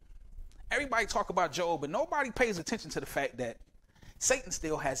 everybody talk about Job, but nobody pays attention to the fact that Satan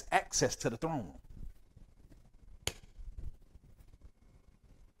still has access to the throne room.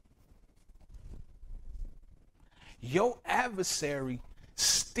 Your adversary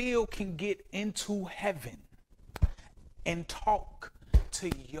still can get into heaven and talk to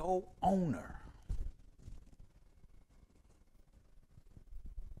your owner.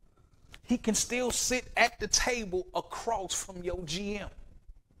 He can still sit at the table across from your GM.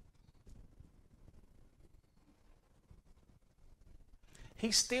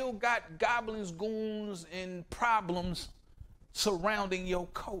 He still got goblins, goons, and problems surrounding your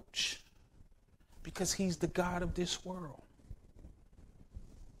coach because he's the God of this world.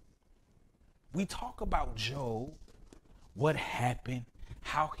 We talk about Job, what happened,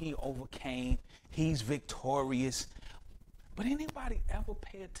 how he overcame, he's victorious. But anybody ever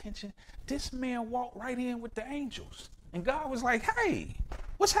pay attention? This man walked right in with the angels. And God was like, hey,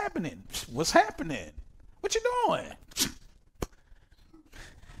 what's happening? What's happening? What you doing?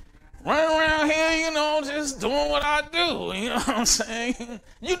 Running around here, just doing what I do. You know what I'm saying?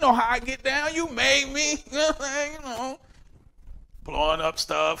 You know how I get down. You made me. Blowing up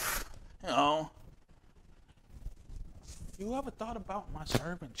stuff. You ever thought about my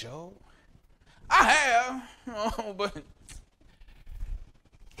servant Job? I have. But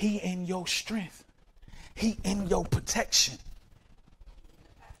he in your strength. He in your protection.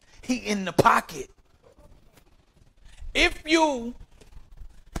 He in the pocket. If you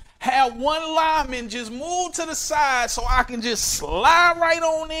have have one lineman just move to the side so I can just slide right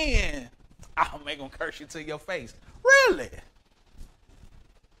on in, I'll make them curse you to your face. Really?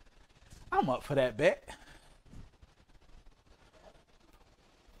 I'm up for that bet.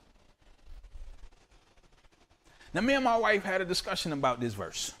 Now, me and my wife had a discussion about this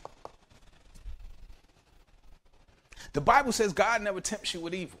verse. The Bible says God never tempts you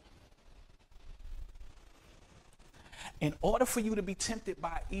with evil. In order for you to be tempted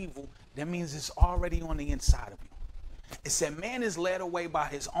by evil, that means it's already on the inside of you. It said man is led away by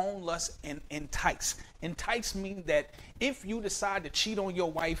his own lust and entice. Entice means that if you decide to cheat on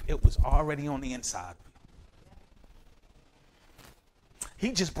your wife, it was already on the inside of you.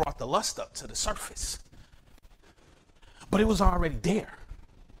 He just brought the lust up to the surface. But it was already there.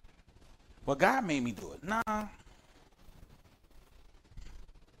 Well, God made me do it. Nah.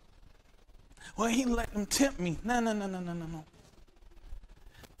 Well, he let them tempt me. No.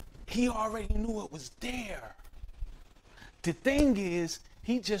 He already knew it was there. The thing is,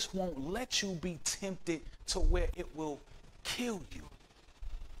 he just won't let you be tempted to where it will kill you.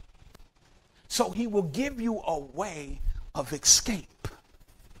 So he will give you a way of escape.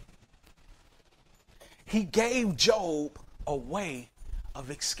 He gave Job a way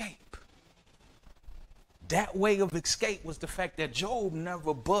of escape. That way of escape was the fact that Job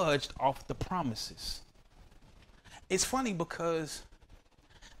never budged off the promises. It's funny because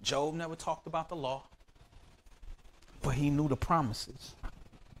Job never talked about the law, but he knew the promises.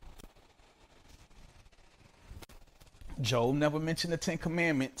 Job never mentioned the 10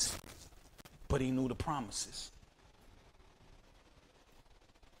 Commandments, but he knew the promises.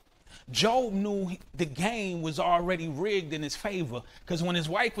 Job knew the game was already rigged in his favor, because when his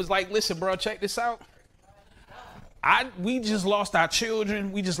wife was like, listen, bro, check this out. We just lost our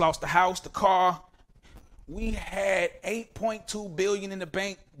children. We just lost the house, the car. We had $8.2 billion in the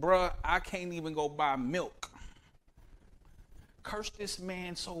bank. Bruh, I can't even go buy milk. Curse this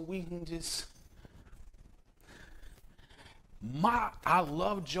man so we can just... I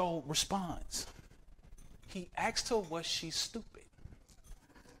love Job response. He asked her, was she stupid?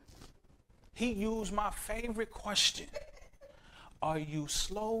 He used my favorite question. Are you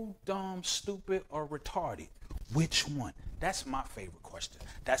slow, dumb, stupid, or retarded? Which one? That's my favorite question.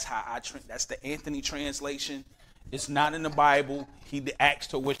 That's how that's the Anthony translation. It's not in the Bible. He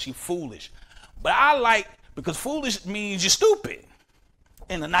asked her, was she foolish? But I like, because foolish means you're stupid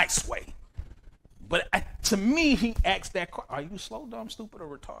in a nice way. But to me, he asked that question, are you slow, dumb, stupid,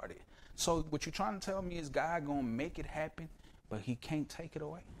 or retarded? So what you're trying to tell me is God gonna make it happen, but he can't take it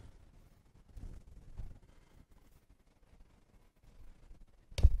away?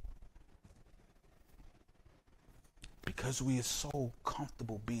 Because we are so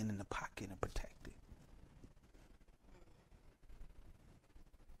comfortable being in the pocket and protected.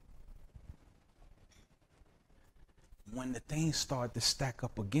 When the things start to stack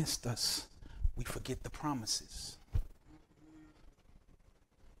up against us, we forget the promises.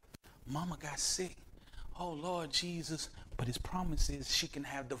 Mama got sick. Oh, Lord Jesus. But his promise is she can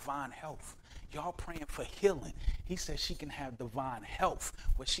have divine health. Y'all praying for healing. He said she can have divine health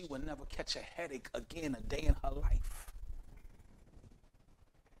where she will never catch a headache again a day in her life.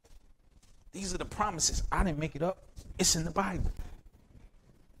 These are the promises. I didn't make it up. It's in the Bible.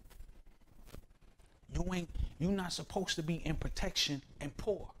 You're not supposed to be in protection and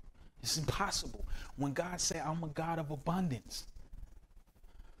poor. It's impossible. When God said, I'm a God of abundance.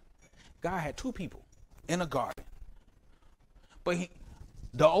 God had 2 people in a garden. But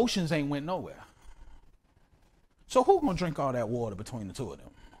the oceans ain't went nowhere. So who's going to drink all that water between the 2 of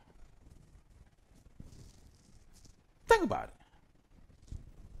them? Think about it.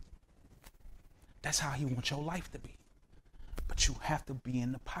 That's how he wants your life to be. But you have to be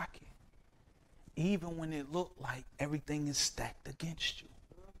in the pocket. Even when it looked like everything is stacked against you.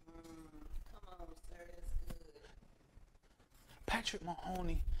 Come on, sir. That's good. Patrick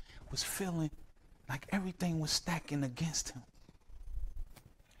Mahoney was feeling like everything was stacking against him.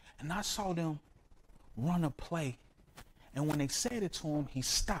 And I saw them run a play. And when they said it to him, he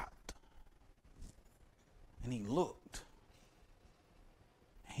stopped. And he looked.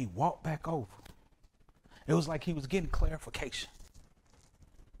 And he walked back over. It was like he was getting clarification.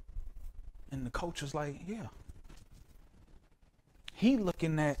 And the coach was like, yeah. He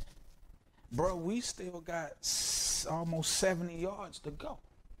looking at, bro, we still got almost 70 yards to go.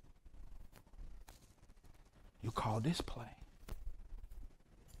 You call this play.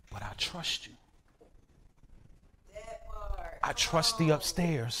 But I trust you. That part. I trust the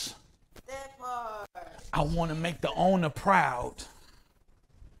upstairs. That part. I want to make the owner proud.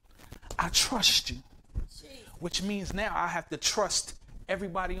 I trust you. Jeez. Which means now I have to trust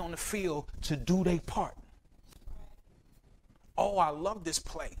everybody on the field to do their part. Oh, I love this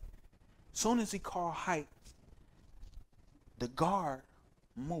play. Soon as he called height, the guard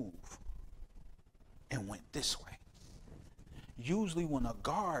moved and went this way. Usually when a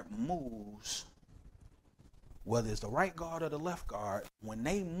guard moves, whether it's the right guard or the left guard, when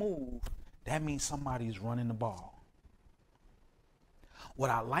they move, that means somebody's running the ball. What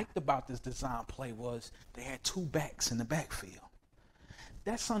I liked about this design play was they had two backs in the backfield.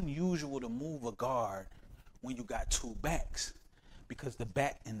 That's unusual to move a guard when you got two backs, because the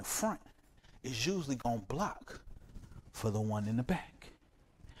back in the front is usually going to block for the one in the back.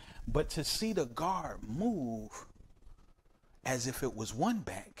 But to see the guard move as if it was one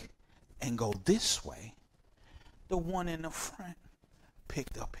back and go this way, the one in the front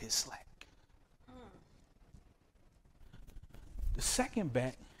picked up his slack. The second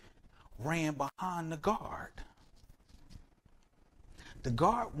back ran behind the guard. The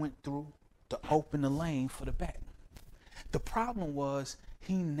guard went through to open the lane for the back. The problem was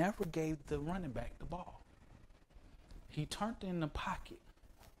he never gave the running back the ball. He turned in the pocket.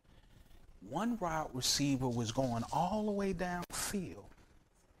 One wide receiver was going all the way downfield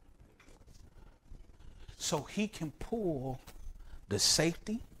so he can pull the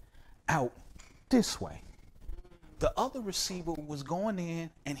safety out this way. The other receiver was going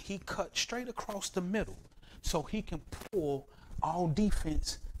in and he cut straight across the middle so he can pull all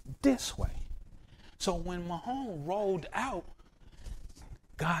defense this way. So when Mahomes rolled out,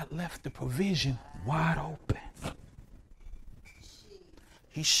 God left the provision wide open.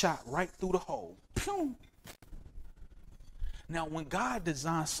 He shot right through the hole. Pew! Now, when God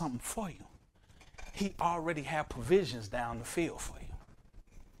designs something for you, he already had provisions down the field for you.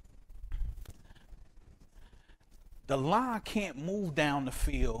 The line can't move down the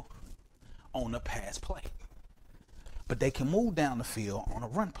field on a pass play, but they can move down the field on a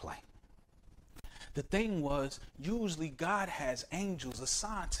run play. The thing was, usually God has angels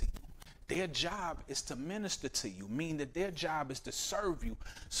assigned to you. Their job is to minister to you, meaning that their job is to serve you.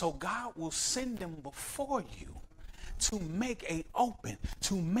 So God will send them before you to make a open,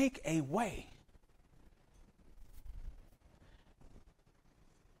 to make a way.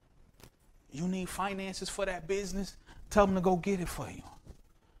 You need finances for that business? Tell him to go get it for you.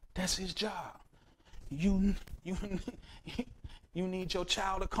 That's his job. You need your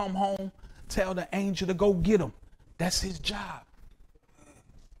child to come home? Tell the angel to go get him. That's his job.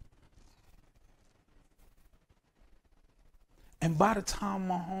 And by the time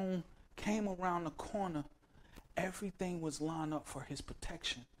Mahomes came around the corner, everything was lined up for his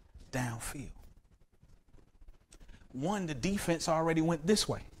protection downfield. One, the defense already went this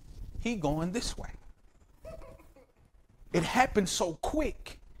way. He going this way. It happened so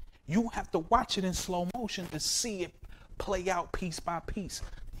quick, you have to watch it in slow motion to see it play out piece by piece.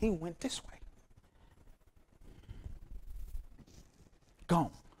 He went this way.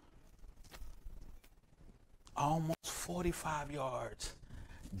 Gone. Almost 45 yards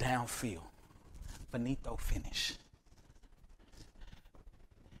downfield. Finito finish.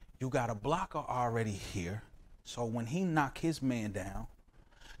 You got a blocker already here. So when he knock his man down,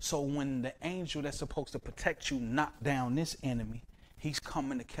 so when the angel that's supposed to protect you knock down this enemy, he's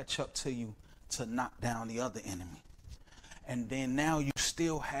coming to catch up to you to knock down the other enemy. And then now you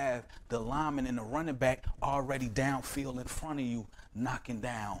still have the lineman and the running back already downfield in front of you, knocking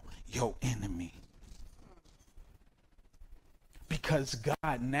down your enemy. Because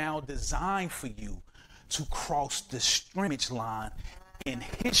God now designed for you to cross the scrimmage line in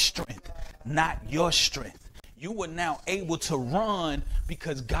his strength, not your strength. You were now able to run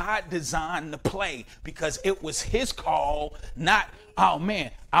because God designed the play, because it was his call, not, oh man,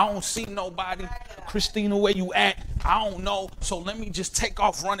 I don't see nobody. Christina, where you at? I don't know. So let me just take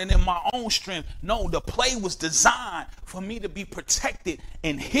off running in my own strength. No, the play was designed for me to be protected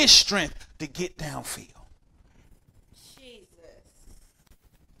in his strength to get downfield.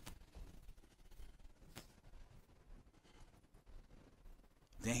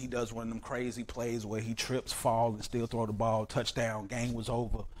 Then he does one of them crazy plays where he trips, falls, and still throw the ball, touchdown, game was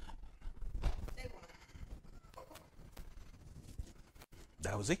over.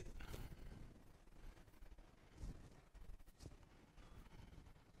 That was it.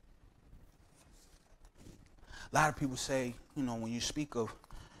 A lot of people say, you know, when you speak of,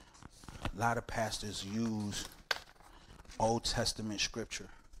 a lot of pastors use Old Testament scripture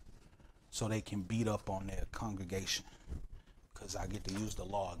so they can beat up on their congregation. Because I get to use the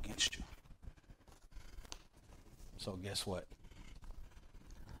law against you. So guess what?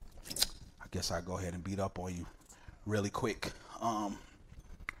 I guess I go ahead and beat up on you really quick.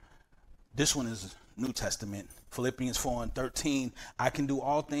 This one is New Testament. Philippians 4:13, I can do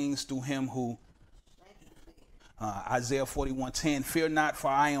all things through him who, Isaiah 41:10, fear not, for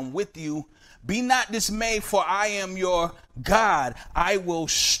I am with you. Be not dismayed, for I am your God. I will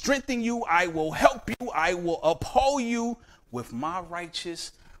strengthen you. I will help you. I will uphold you with my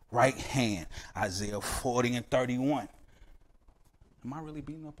righteous right hand. Isaiah 40:31. Am I really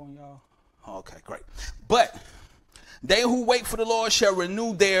beating up on y'all? Okay, great. But they who wait for the Lord shall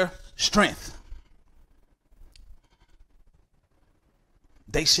renew their strength.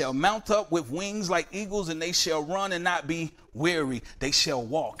 They shall mount up with wings like eagles, and they shall run and not be weary. They shall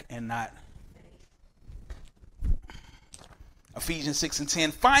walk and not. Ephesians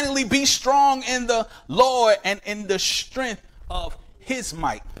 6:10. Finally, be strong in the Lord and in the strength of his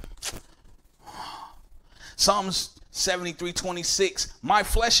might. Psalms 73:26. My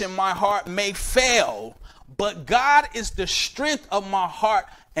flesh and my heart may fail, but God is the strength of my heart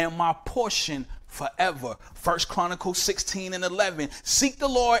and my portion forever. 1 Chronicles 16:11. Seek the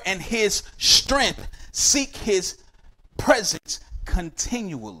Lord and his strength. Seek his presence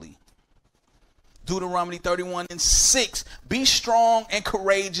continually. Deuteronomy 31:6. Be strong and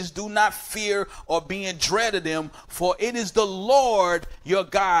courageous. Do not fear or be in dread of them, for it is the Lord your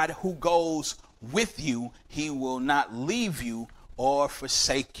God who goes with you. He will not leave you or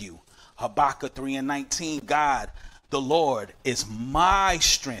forsake you. Habakkuk 3:19. God, the Lord, is my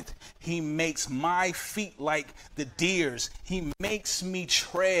strength. He makes my feet like the deer's. He makes me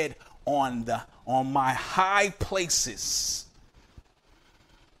tread on my high places.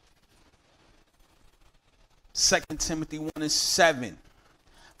 2 Timothy 1:7.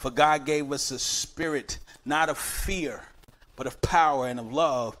 For God gave us a spirit, not of fear, but of power and of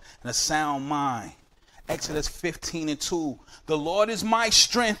love and a sound mind. Exodus 15:2. The Lord is my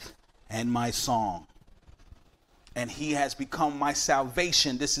strength and my song, and he has become my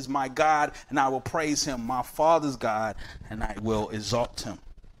salvation. This is my God, and I will praise him, my Father's God, and I will exalt him.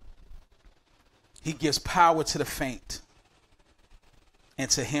 He gives power to the faint, and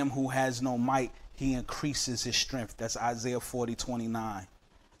to him who has no might, he increases his strength. That's Isaiah 40:29.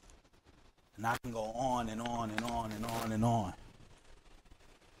 And I can go on and on and on and on and on.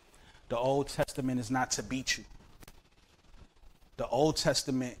 The Old Testament is not to beat you. The Old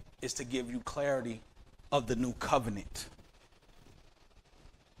Testament is to give you clarity of the new covenant,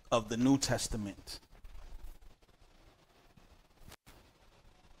 of the New Testament.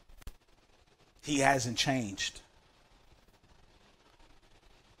 He hasn't changed.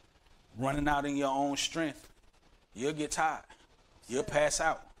 Running out in your own strength, you'll get tired. You'll pass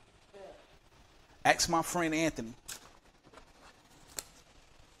out. Ask my friend Anthony.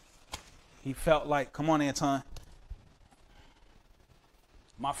 He felt like, come on, Anton.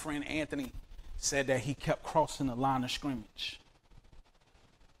 My friend Anthony said that he kept crossing the line of scrimmage.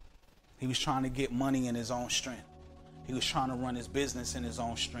 He was trying to get money in his own strength. He was trying to run his business in his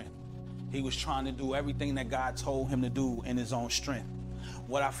own strength. He was trying to do everything that God told him to do in his own strength.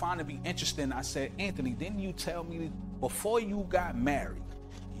 What I find to be interesting, I said, Anthony, didn't you tell me before you got married,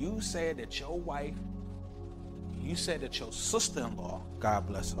 you said that your wife, you said that your sister-in-law, God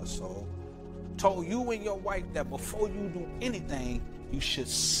bless her soul, told you and your wife that before you do anything, you should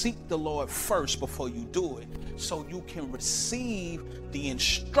seek the Lord first before you do it, so you can receive the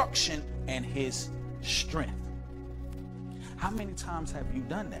instruction and his strength. How many times have you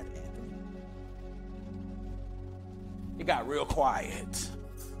done that, Anthony? It got real quiet.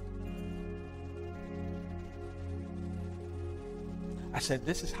 I said,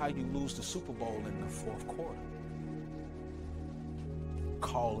 this is how you lose the Super Bowl in the fourth quarter.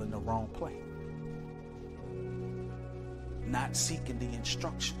 Calling the wrong play. Not seeking the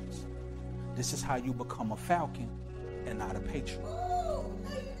instructions. This is how you become a Falcon and not a Patriot. Oh, no,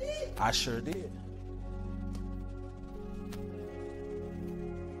 you did. I sure did.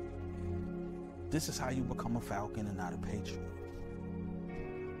 This is how you become a Falcon and not a Patriot.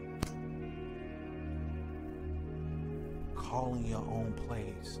 Calling your own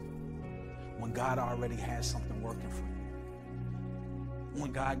plays when God already has something working for you.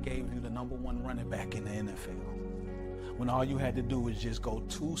 When God gave you the #1 running back in the NFL. When all you had to do was just go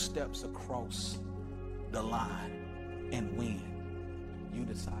 2 steps across the line and win. You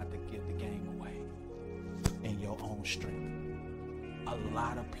decide to give the game away in your own strength. A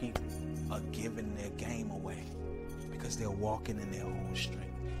lot of people are giving their game away because they're walking in their own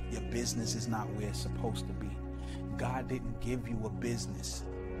strength. Your business is not where it's supposed to be. God didn't give you a business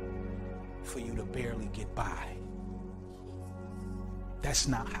for you to barely get by. That's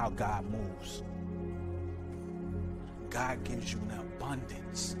not how God moves. God gives you an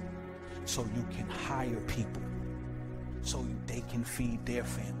abundance so you can hire people so they can feed their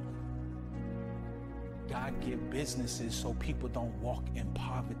family. God give businesses so people don't walk in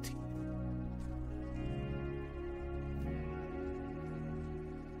poverty.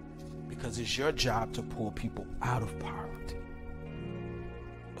 Because it's your job to pull people out of poverty.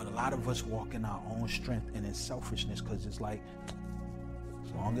 But a lot of us walk in our own strength and in selfishness, because it's like,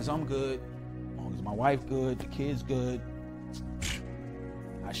 as long as I'm good, as long as my wife good, the kids good,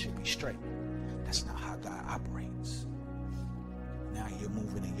 I should be straight. That's not how God operates. Now you're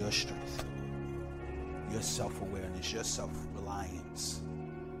moving in your strength, your self-awareness, your self-reliance.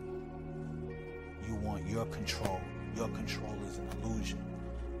 You want your control. Your control is an illusion.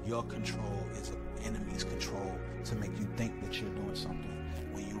 Your control is an enemy's control to make you think that you're doing something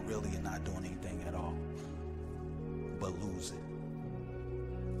when you really are not doing anything at all, but lose it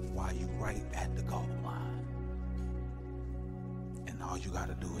while you right at the goal line. And all you got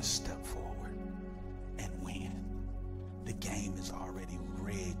to do is step forward and win. The game is already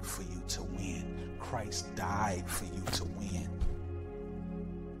rigged for you to win. Christ died for you to win.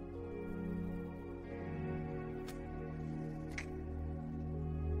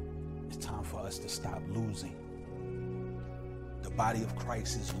 It's time for us to stop losing. The body of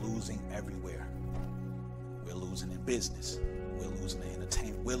Christ is losing everywhere. We're losing in business. We're losing in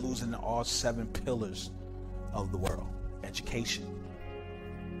entertainment. We're losing in all 7 pillars of the world. Education,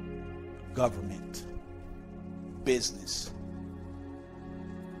 government, business,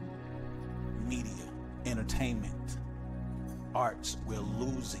 media, entertainment, arts. We're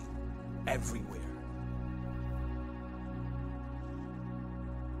losing everywhere.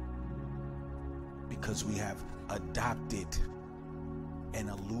 Because we have adopted an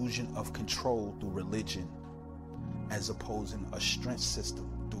illusion of control through religion, as opposing a strength system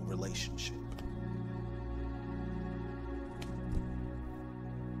through relationship.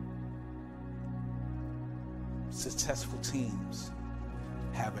 Successful teams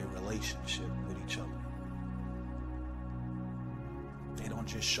have a relationship with each other. They don't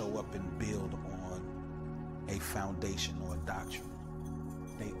just show up and build on a foundation or a doctrine.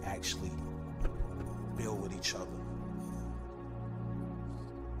 They actually build with each other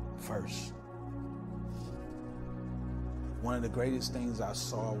first. One of the greatest things I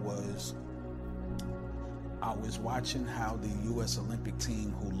saw was I was watching how the U.S. Olympic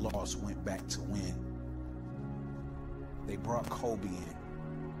team who lost went back to win. They brought Kobe in.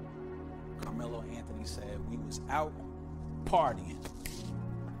 Carmelo Anthony said, we was out partying,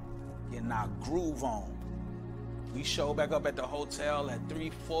 getting our groove on. We showed back up at the hotel at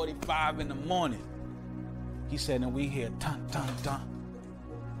 3:45 in the morning. He said, and we hear dun, dun, dun.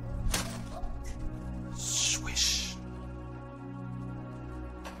 Swish.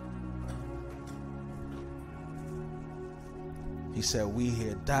 He said, we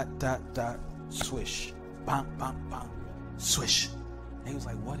hear dot, dot, dot, swish. Bam, bam, bam, swish. And he was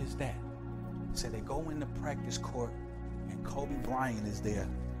like, what is that? He said, they go in the practice court and Kobe Bryant is there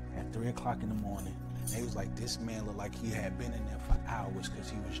at 3 o'clock in the morning. And he was like, this man looked like he had been in there for hours because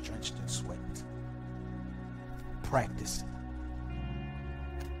he was drenched in sweat. Practicing.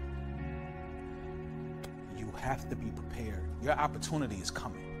 You have to be prepared. Your opportunity is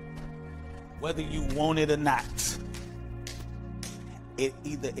coming. Whether you want it or not. It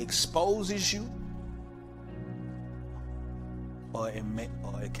either exposes you or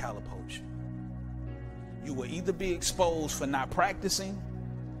it catapults you. You will either be exposed for not practicing,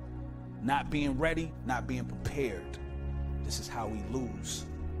 not being ready, not being prepared. This is how we lose.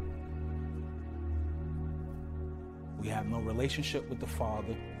 We have no relationship with the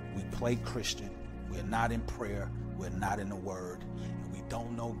Father. We play Christian. We're not in prayer. We're not in the Word. And we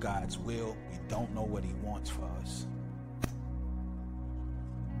don't know God's will. We don't know what He wants for us.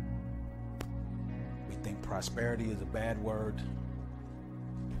 We think prosperity is a bad word,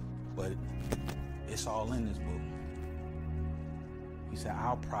 but it's all in this book. He said,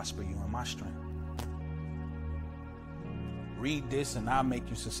 I'll prosper you in my strength. Read this and I'll make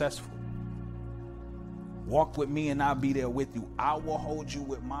you successful. Walk with me and I'll be there with you. I will hold you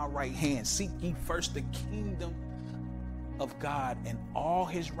with my right hand. Seek ye first the kingdom of God and all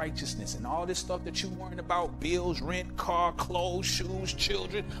His righteousness, and all this stuff that you're worrying about, bills, rent, car, clothes, shoes,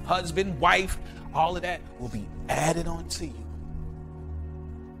 children, husband, wife, all of that will be added onto you.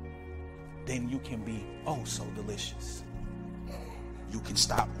 Then you can be oh so delicious. You can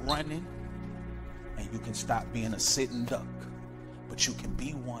stop running and you can stop being a sitting duck, but you can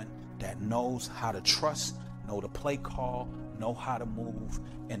be one that knows how to trust, know the play call, know how to move,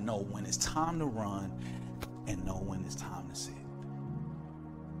 and know when it's time to run and know when it's time to sit.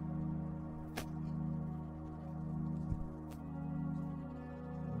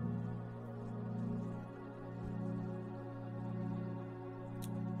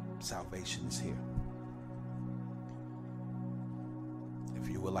 Salvation is here.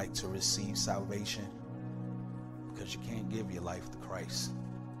 you would like to receive salvation, because you can't give your life to Christ.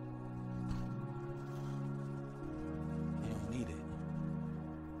 You don't need it.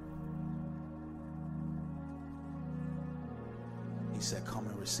 He said, come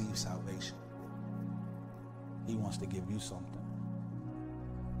and receive salvation. He wants to give you something.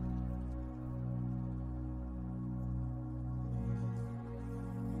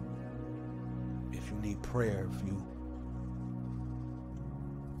 If you need prayer,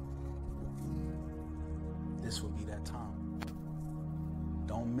 this would be that time.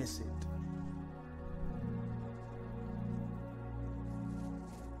 Don't miss it.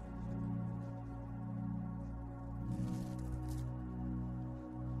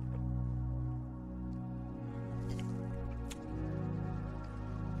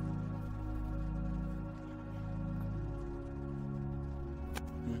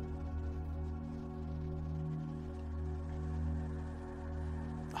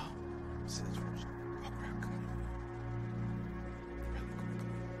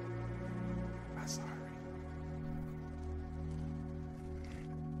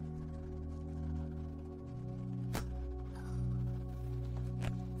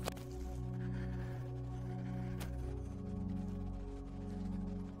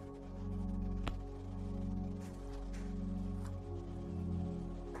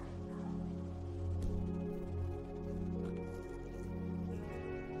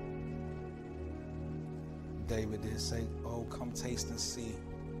 David did say, oh, come taste and see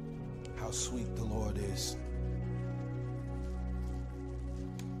how sweet the Lord is.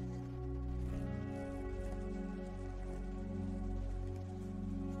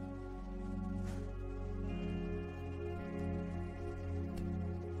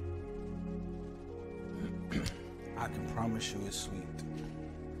 I can promise you it's sweet.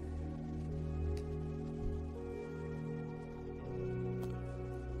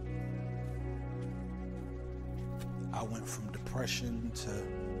 I went from depression to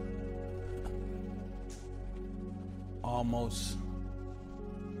almost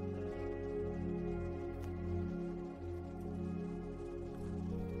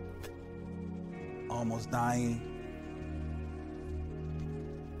dying.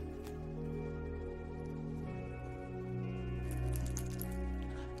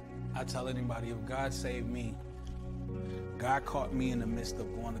 I tell anybody, if God saved me, God caught me in the midst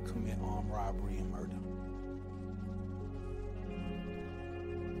of going to commit armed robbery and murder.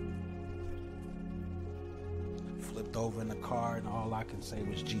 Flipped over in the car and all I can say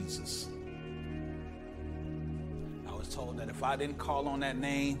was Jesus. I was told that if I didn't call on that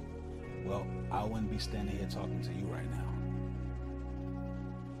name, well, I wouldn't be standing here talking to you right now,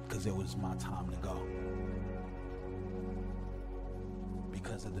 because it was my time to go.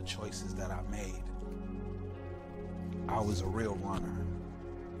 Because of the choices that I made. I was a real runner.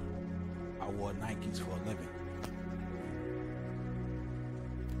 I wore Nikes for a living.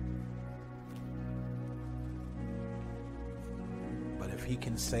 But if he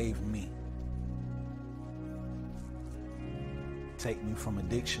can save me, take me from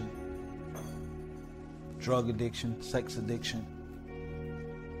addiction, drug addiction, sex addiction,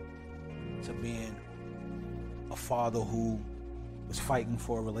 to being a father who was fighting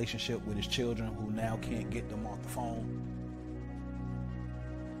for a relationship with his children, who now can't get them off the phone,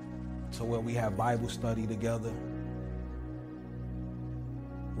 to where we have Bible study together,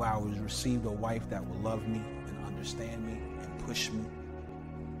 where I was received a wife that would love me and understand me and push me.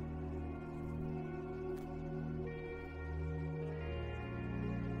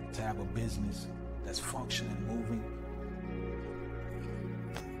 To have a business that's functioning, moving.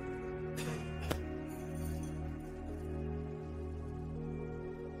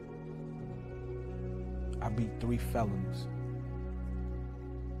 I beat 3 felons.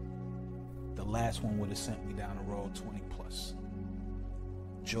 The last one would have sent me down the road 20 plus.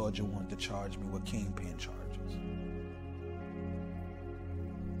 Georgia wanted to charge me with kingpin charges.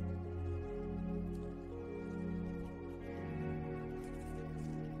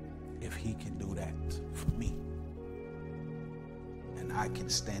 If he can do that for me, and I can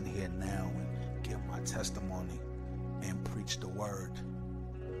stand here now and give my testimony and preach the word,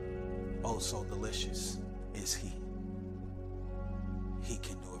 oh so delicious is he. He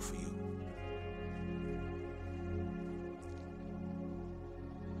can do it for you.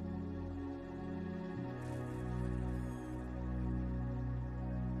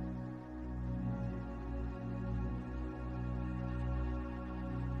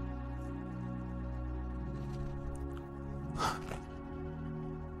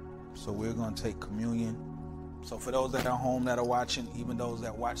 So we're going to take communion. So for those that are home that are watching, even those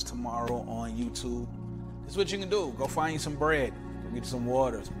that watch tomorrow on YouTube, this is what you can do. Go find you some bread. Get some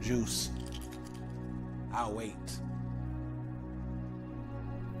water, some juice. I'll wait.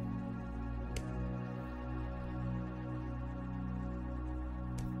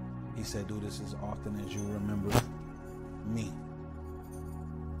 He said, do this as often as you remember me.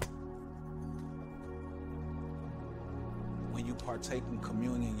 When you partake in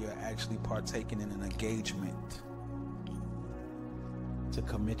communion, you're actually partaking in an engagement to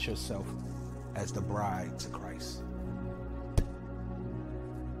commit yourself as the bride to Christ.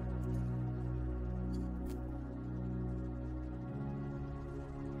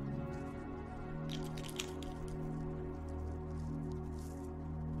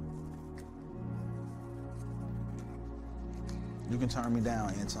 You can turn me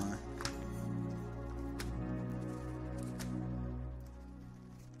down, Anton.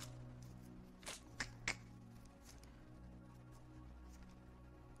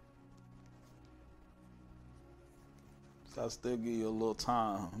 So I'll still give you a little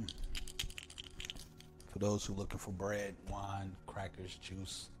time. For those who are looking for bread, wine, crackers,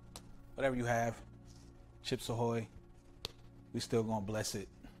 juice, whatever you have, Chips Ahoy, we still gonna bless it.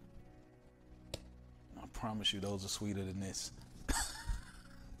 I promise you those are sweeter than this.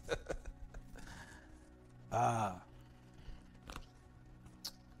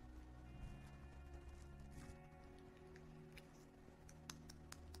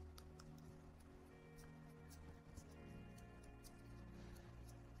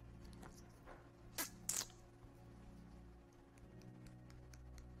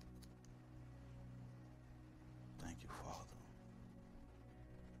 Thank you, Father.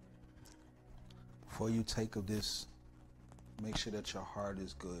 Before you take of this, make sure that your heart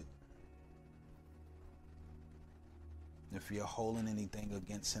is good. If you're holding anything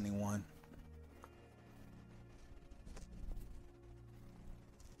against anyone,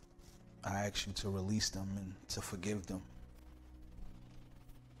 I ask you to release them and to forgive them.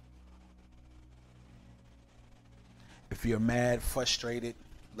 If you're mad, frustrated,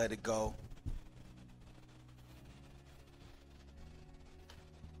 let it go.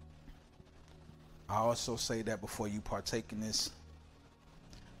 I also say that before you partake in this,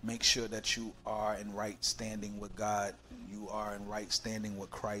 make sure that you are in right standing with God. You are in right standing with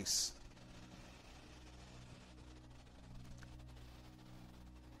Christ.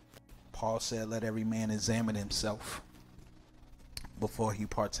 Paul said, let every man examine himself before he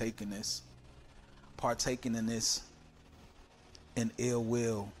partake in this. Partaking in this in ill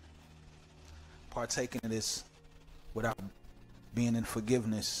will. Partaking in this without being in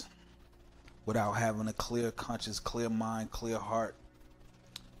forgiveness. Without having a clear conscience, clear mind, clear heart.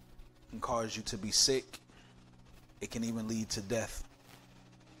 Can cause you to be sick. It can even lead to death.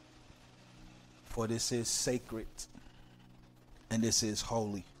 For this is sacred and this is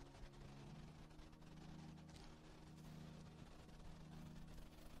holy.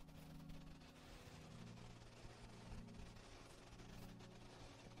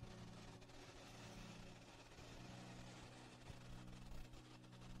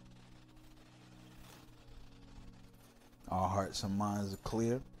 Our hearts and minds are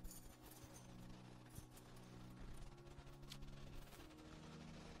clear.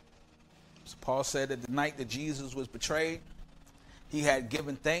 Paul said that the night that Jesus was betrayed, he had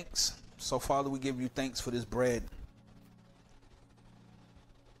given thanks. So, Father, we give you thanks for this bread.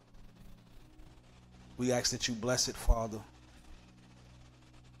 We ask that you bless it, Father.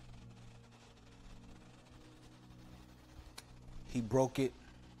 He broke it.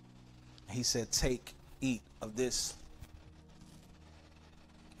 He said, take, eat of this.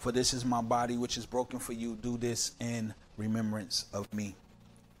 For this is my body, which is broken for you. Do this in remembrance of me.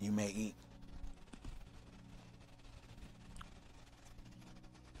 You may eat.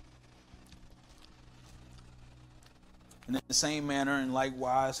 And in the same manner and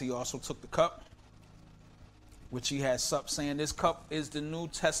likewise, he also took the cup, which he had supped, saying, this cup is the New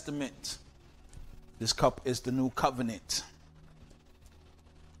Testament. This cup is the new covenant.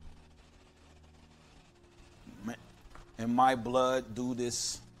 In my blood, do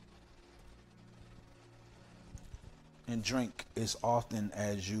this and drink as often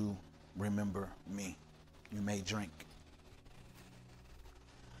as you remember me. You may drink.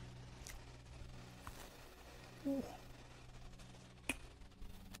 Ooh.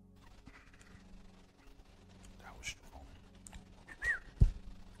 That was strong.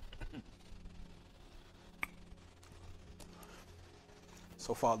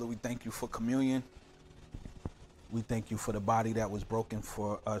 So, Father, we thank you for communion. We thank you for the body that was broken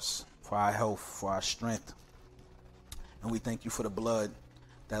for us, for our health, for our strength. And we thank you for the blood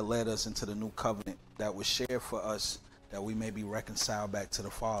that led us into the new covenant that was shared for us, that we may be reconciled back to the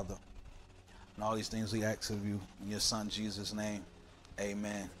Father. And all these things we ask of you in your Son, Jesus' name.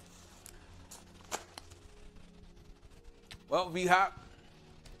 Amen. Well, V-Hop,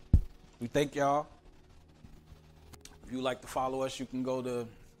 we thank y'all. If you like to follow us, you can go to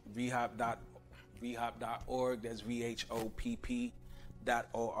vhop.org. That's VHOPP.org.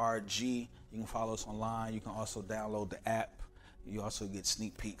 You can follow us online. You can also download the app. You also get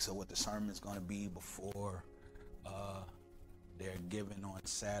sneak peeks of what the sermon's going to be before they're given on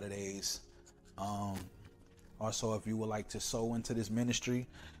Saturdays. Also, if you would like to sow into this ministry,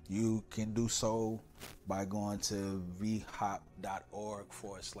 you can do so by going to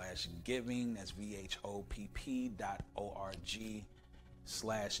vhop.org/giving. That's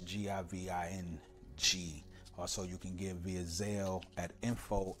VHOPP.org/GIVING. Also, you can give via Zelle at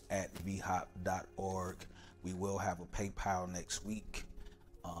info@vhop.org. We will have a PayPal next week.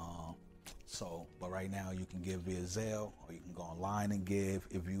 But right now you can give via Zelle, or you can go online and give.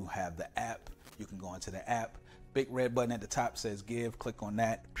 If you have the app, you can go into the app. Big red button at the top says give. Click on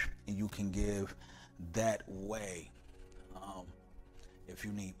that and you can give that way. If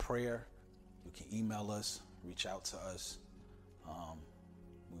you need prayer, you can email us, reach out to us.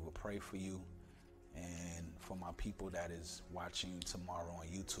 We will pray for you. And for my people that is watching tomorrow on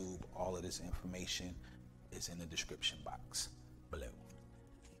YouTube, all of this information is in the description box below.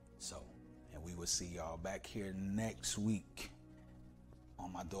 And we will see y'all back here next week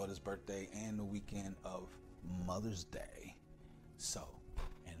on my daughter's birthday and the weekend of Mother's Day.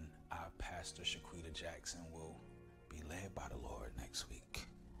 And our pastor, Shaquita Jackson, will be led by the Lord next week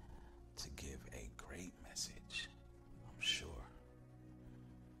to give a great message, I'm sure.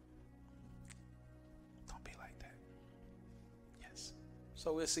 Don't be like that. Yes.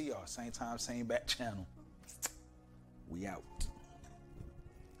 So we'll see y'all. Same time, same back channel. We out.